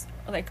this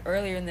like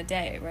earlier in the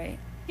day, right?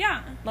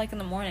 Yeah. Like in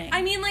the morning.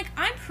 I mean, like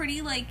I'm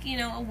pretty like,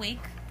 awake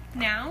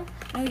now.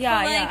 Oh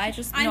yeah, but, yeah.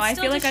 I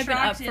feel like I've been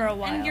up for a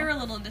while. And you're a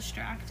little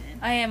distracted.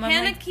 I am.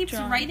 Hannah keeps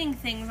writing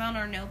things on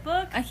our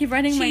notebook. I keep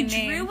writing my name.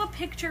 She drew a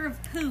picture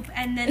of poop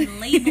and then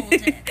labeled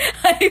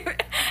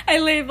it. I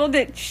labeled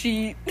it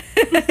cheat.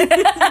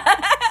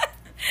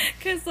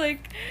 Because,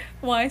 like,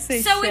 why say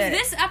so shit? If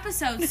this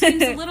episode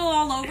seems a little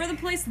all over the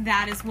place,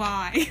 that is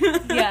why.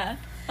 Yeah.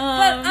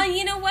 But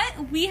you know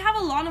what? We have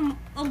a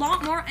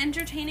lot more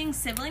entertaining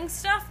sibling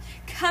stuff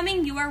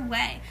coming your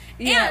way.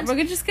 Yeah, and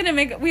we're just gonna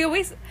make. We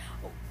always,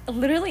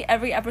 literally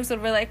every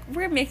episode,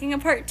 we're making a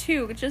part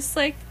 2. Just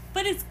like.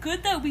 But it's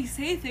good that we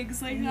say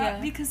things like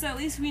that because at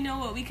least we know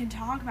what we can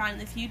talk about in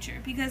the future.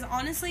 Because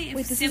honestly, if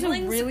this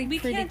siblings, is a really we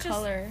pretty can't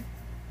color.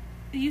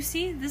 You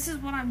see, this is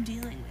what I'm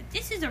dealing with.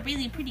 This is a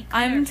really pretty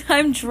color.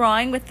 I'm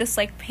drawing with this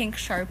like pink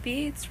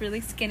Sharpie. It's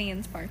really skinny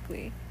and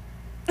sparkly.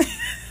 You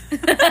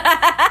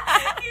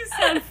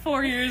sound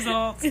 4 years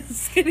old.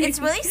 It's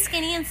really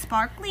skinny and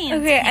sparkly.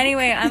 And okay.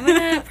 Anyway, I'm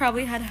gonna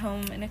probably head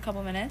home in a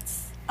couple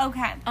minutes.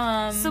 Okay.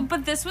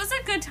 But this was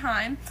a good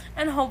time,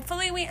 and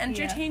hopefully we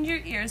entertained your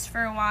ears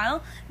for a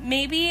while.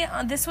 Maybe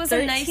this was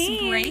 13. A nice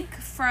break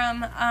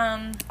from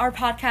our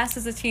podcast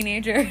as a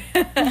teenager.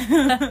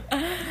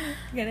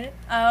 Get it?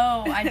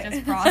 Oh, I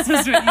just processed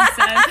what you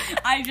said.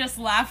 I just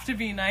laughed to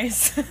be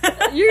nice.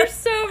 You're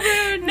so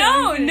rude.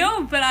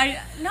 No, but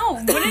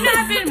wouldn't it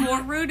have been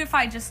more rude if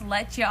I just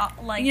let you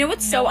like? You know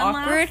what's so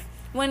awkward? Laugh?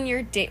 When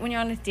you're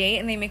on a date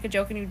and they make a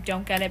joke and you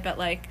don't get it, but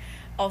like.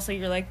 Also,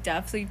 you're like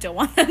deaf, so you don't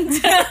want them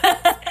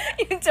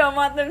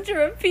to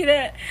repeat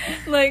it,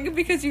 like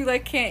because you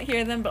like can't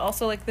hear them. But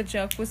also, like the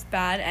joke was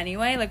bad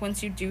anyway. Like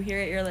once you do hear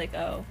it, you're like,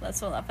 oh, that's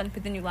so funny.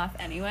 But then you laugh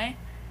anyway.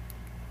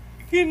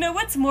 You know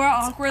what's more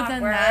awkward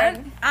than that?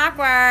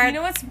 Awkward. You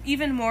know what's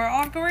even more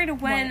awkward?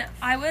 When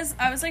I was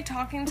like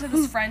talking to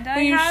this friend I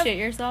when you have. Shit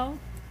yourself.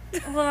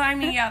 Well, I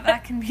mean, yeah,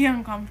 that can be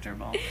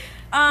uncomfortable.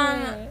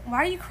 Why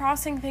are you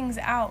crossing things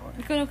out?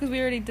 Because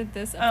we already did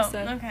this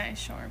episode. Oh, okay,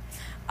 sure.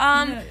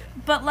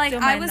 But like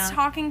I was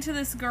talking to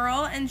this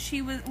girl and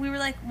we were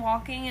like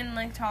walking and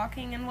like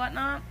talking and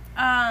whatnot.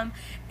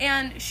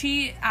 And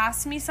she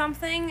asked me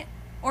something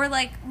or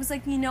like was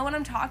like, you know what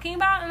I'm talking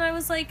about? And I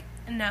was like,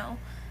 no.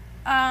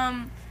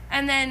 And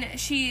then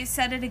she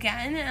said it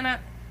again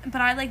but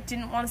I like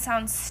didn't want to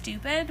sound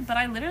stupid, but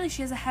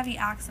she has a heavy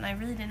accent. I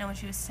really didn't know what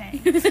she was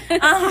saying. It'd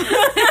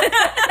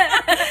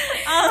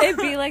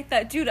be like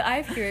that. Dude,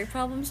 I have hearing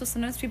problems, so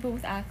sometimes people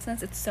with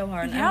accents, it's so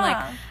hard.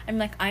 Yeah.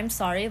 I'm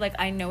sorry, like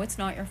I know it's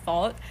not your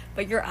fault,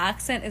 but your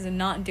accent is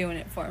not doing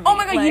it for me. Oh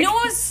my god, you know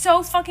what was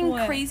so fucking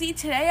crazy?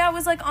 Today I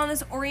was like on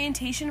this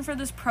orientation for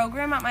this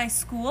program at my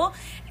school,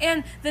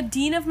 and the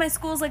dean of my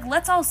school is like,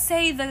 let's all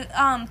say the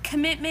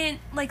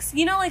commitment, like,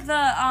 you know, like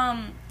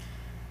the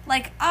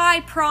like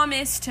I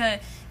promise to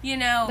you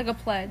know, like a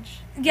pledge.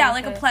 Yeah,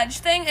 like a pledge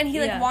thing, and he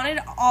like wanted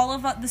all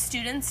of the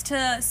students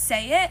to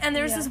say it, and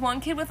there was this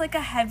one kid with like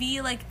a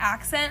heavy like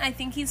accent. I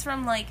think he's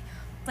from like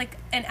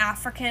an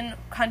African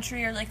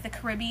country or like the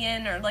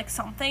Caribbean or like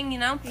something, you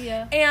know?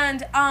 Yeah.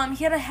 And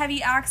he had a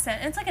heavy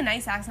accent. And it's like a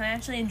nice accent. I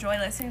actually enjoy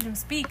listening to him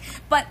speak.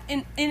 But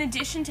in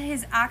addition to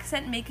his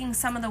accent making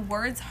some of the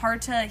words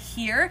hard to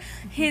hear,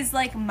 his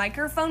like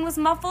microphone was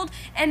muffled,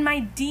 and my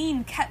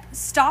dean kept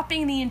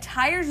stopping the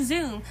entire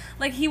Zoom.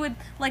 Like he would,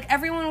 like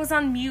everyone was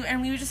on mute,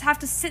 and we would just have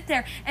to sit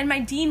there, and my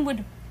dean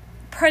would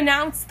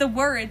pronounce the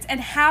words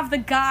and have the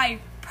guy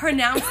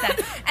pronounce them.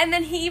 And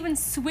then he even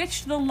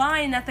switched the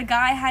line that the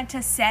guy had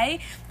to say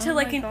to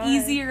like an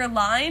easier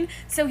line,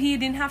 so he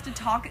didn't have to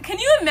talk. Can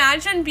you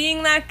imagine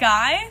being that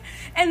guy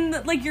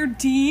and like your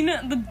dean,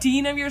 the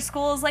dean of your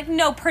school, is like,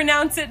 no,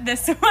 pronounce it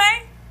this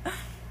way?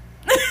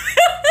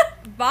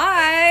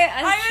 Bye.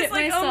 I was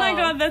like, myself. Oh my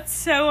god, that's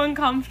so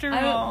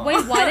uncomfortable.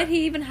 Wait, why did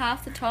he even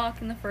have to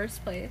talk in the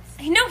first place?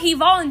 No, he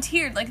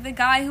volunteered. Like the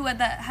guy who had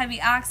that heavy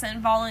accent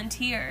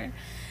volunteered.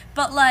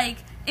 But like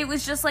it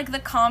was just like the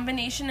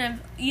combination of,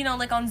 you know,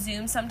 like on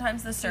Zoom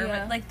sometimes the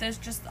server like there's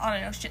just, I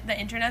don't know, the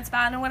internet's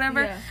bad or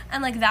whatever,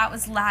 and like that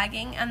was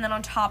lagging, and then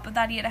on top of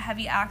that he had a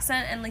heavy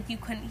accent and like you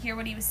couldn't hear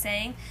what he was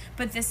saying.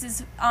 But this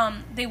is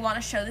they want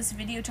to show this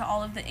video to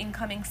all of the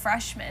incoming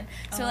freshmen,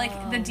 so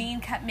like the dean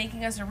kept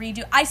making us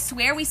redo. I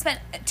swear we spent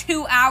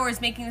 2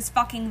 hours making this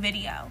fucking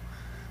video.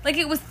 Like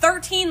it was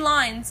 12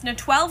 lines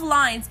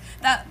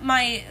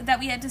that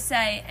we had to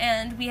say,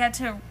 and we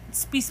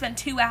spent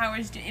 2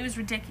 hours. It was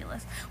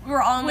ridiculous. We were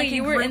all in like a group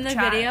chat. Wait, you were in the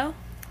video?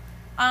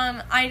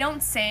 I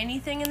don't say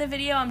anything in the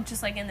video. I'm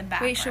just like in the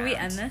background. Wait, should we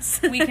end this?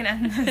 We can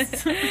end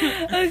this.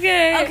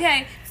 Okay.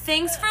 Okay.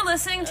 Thanks for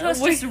listening to us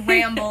just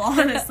ramble,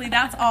 honestly.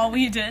 That's all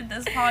we did.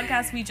 This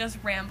podcast, we just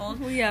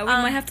rambled. Well, yeah, we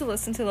might have to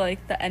listen to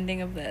like the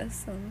ending of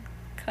this.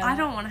 I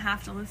don't want to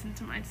have to listen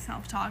to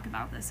myself talk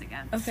about this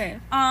again. Okay.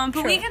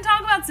 But we can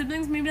talk about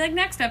siblings maybe like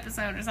next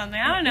episode or something.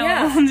 I don't know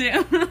what we'll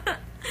do.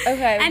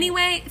 Okay.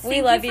 Anyway,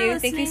 we love you.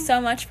 Thank you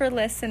so much for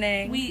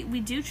listening. We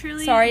do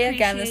truly Sorry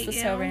again, this was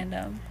so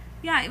random.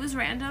 Yeah, it was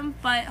random,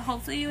 but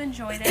hopefully you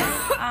enjoyed it.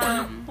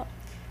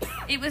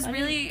 It was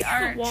really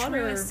our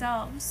truest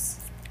selves.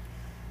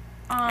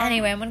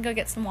 Anyway, I'm gonna go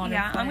get some water.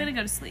 Yeah, I'm gonna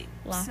go to sleep.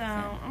 So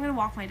I'm gonna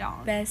walk my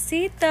dog.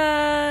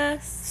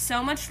 Besitos.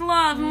 So much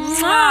love.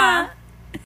 Mwah.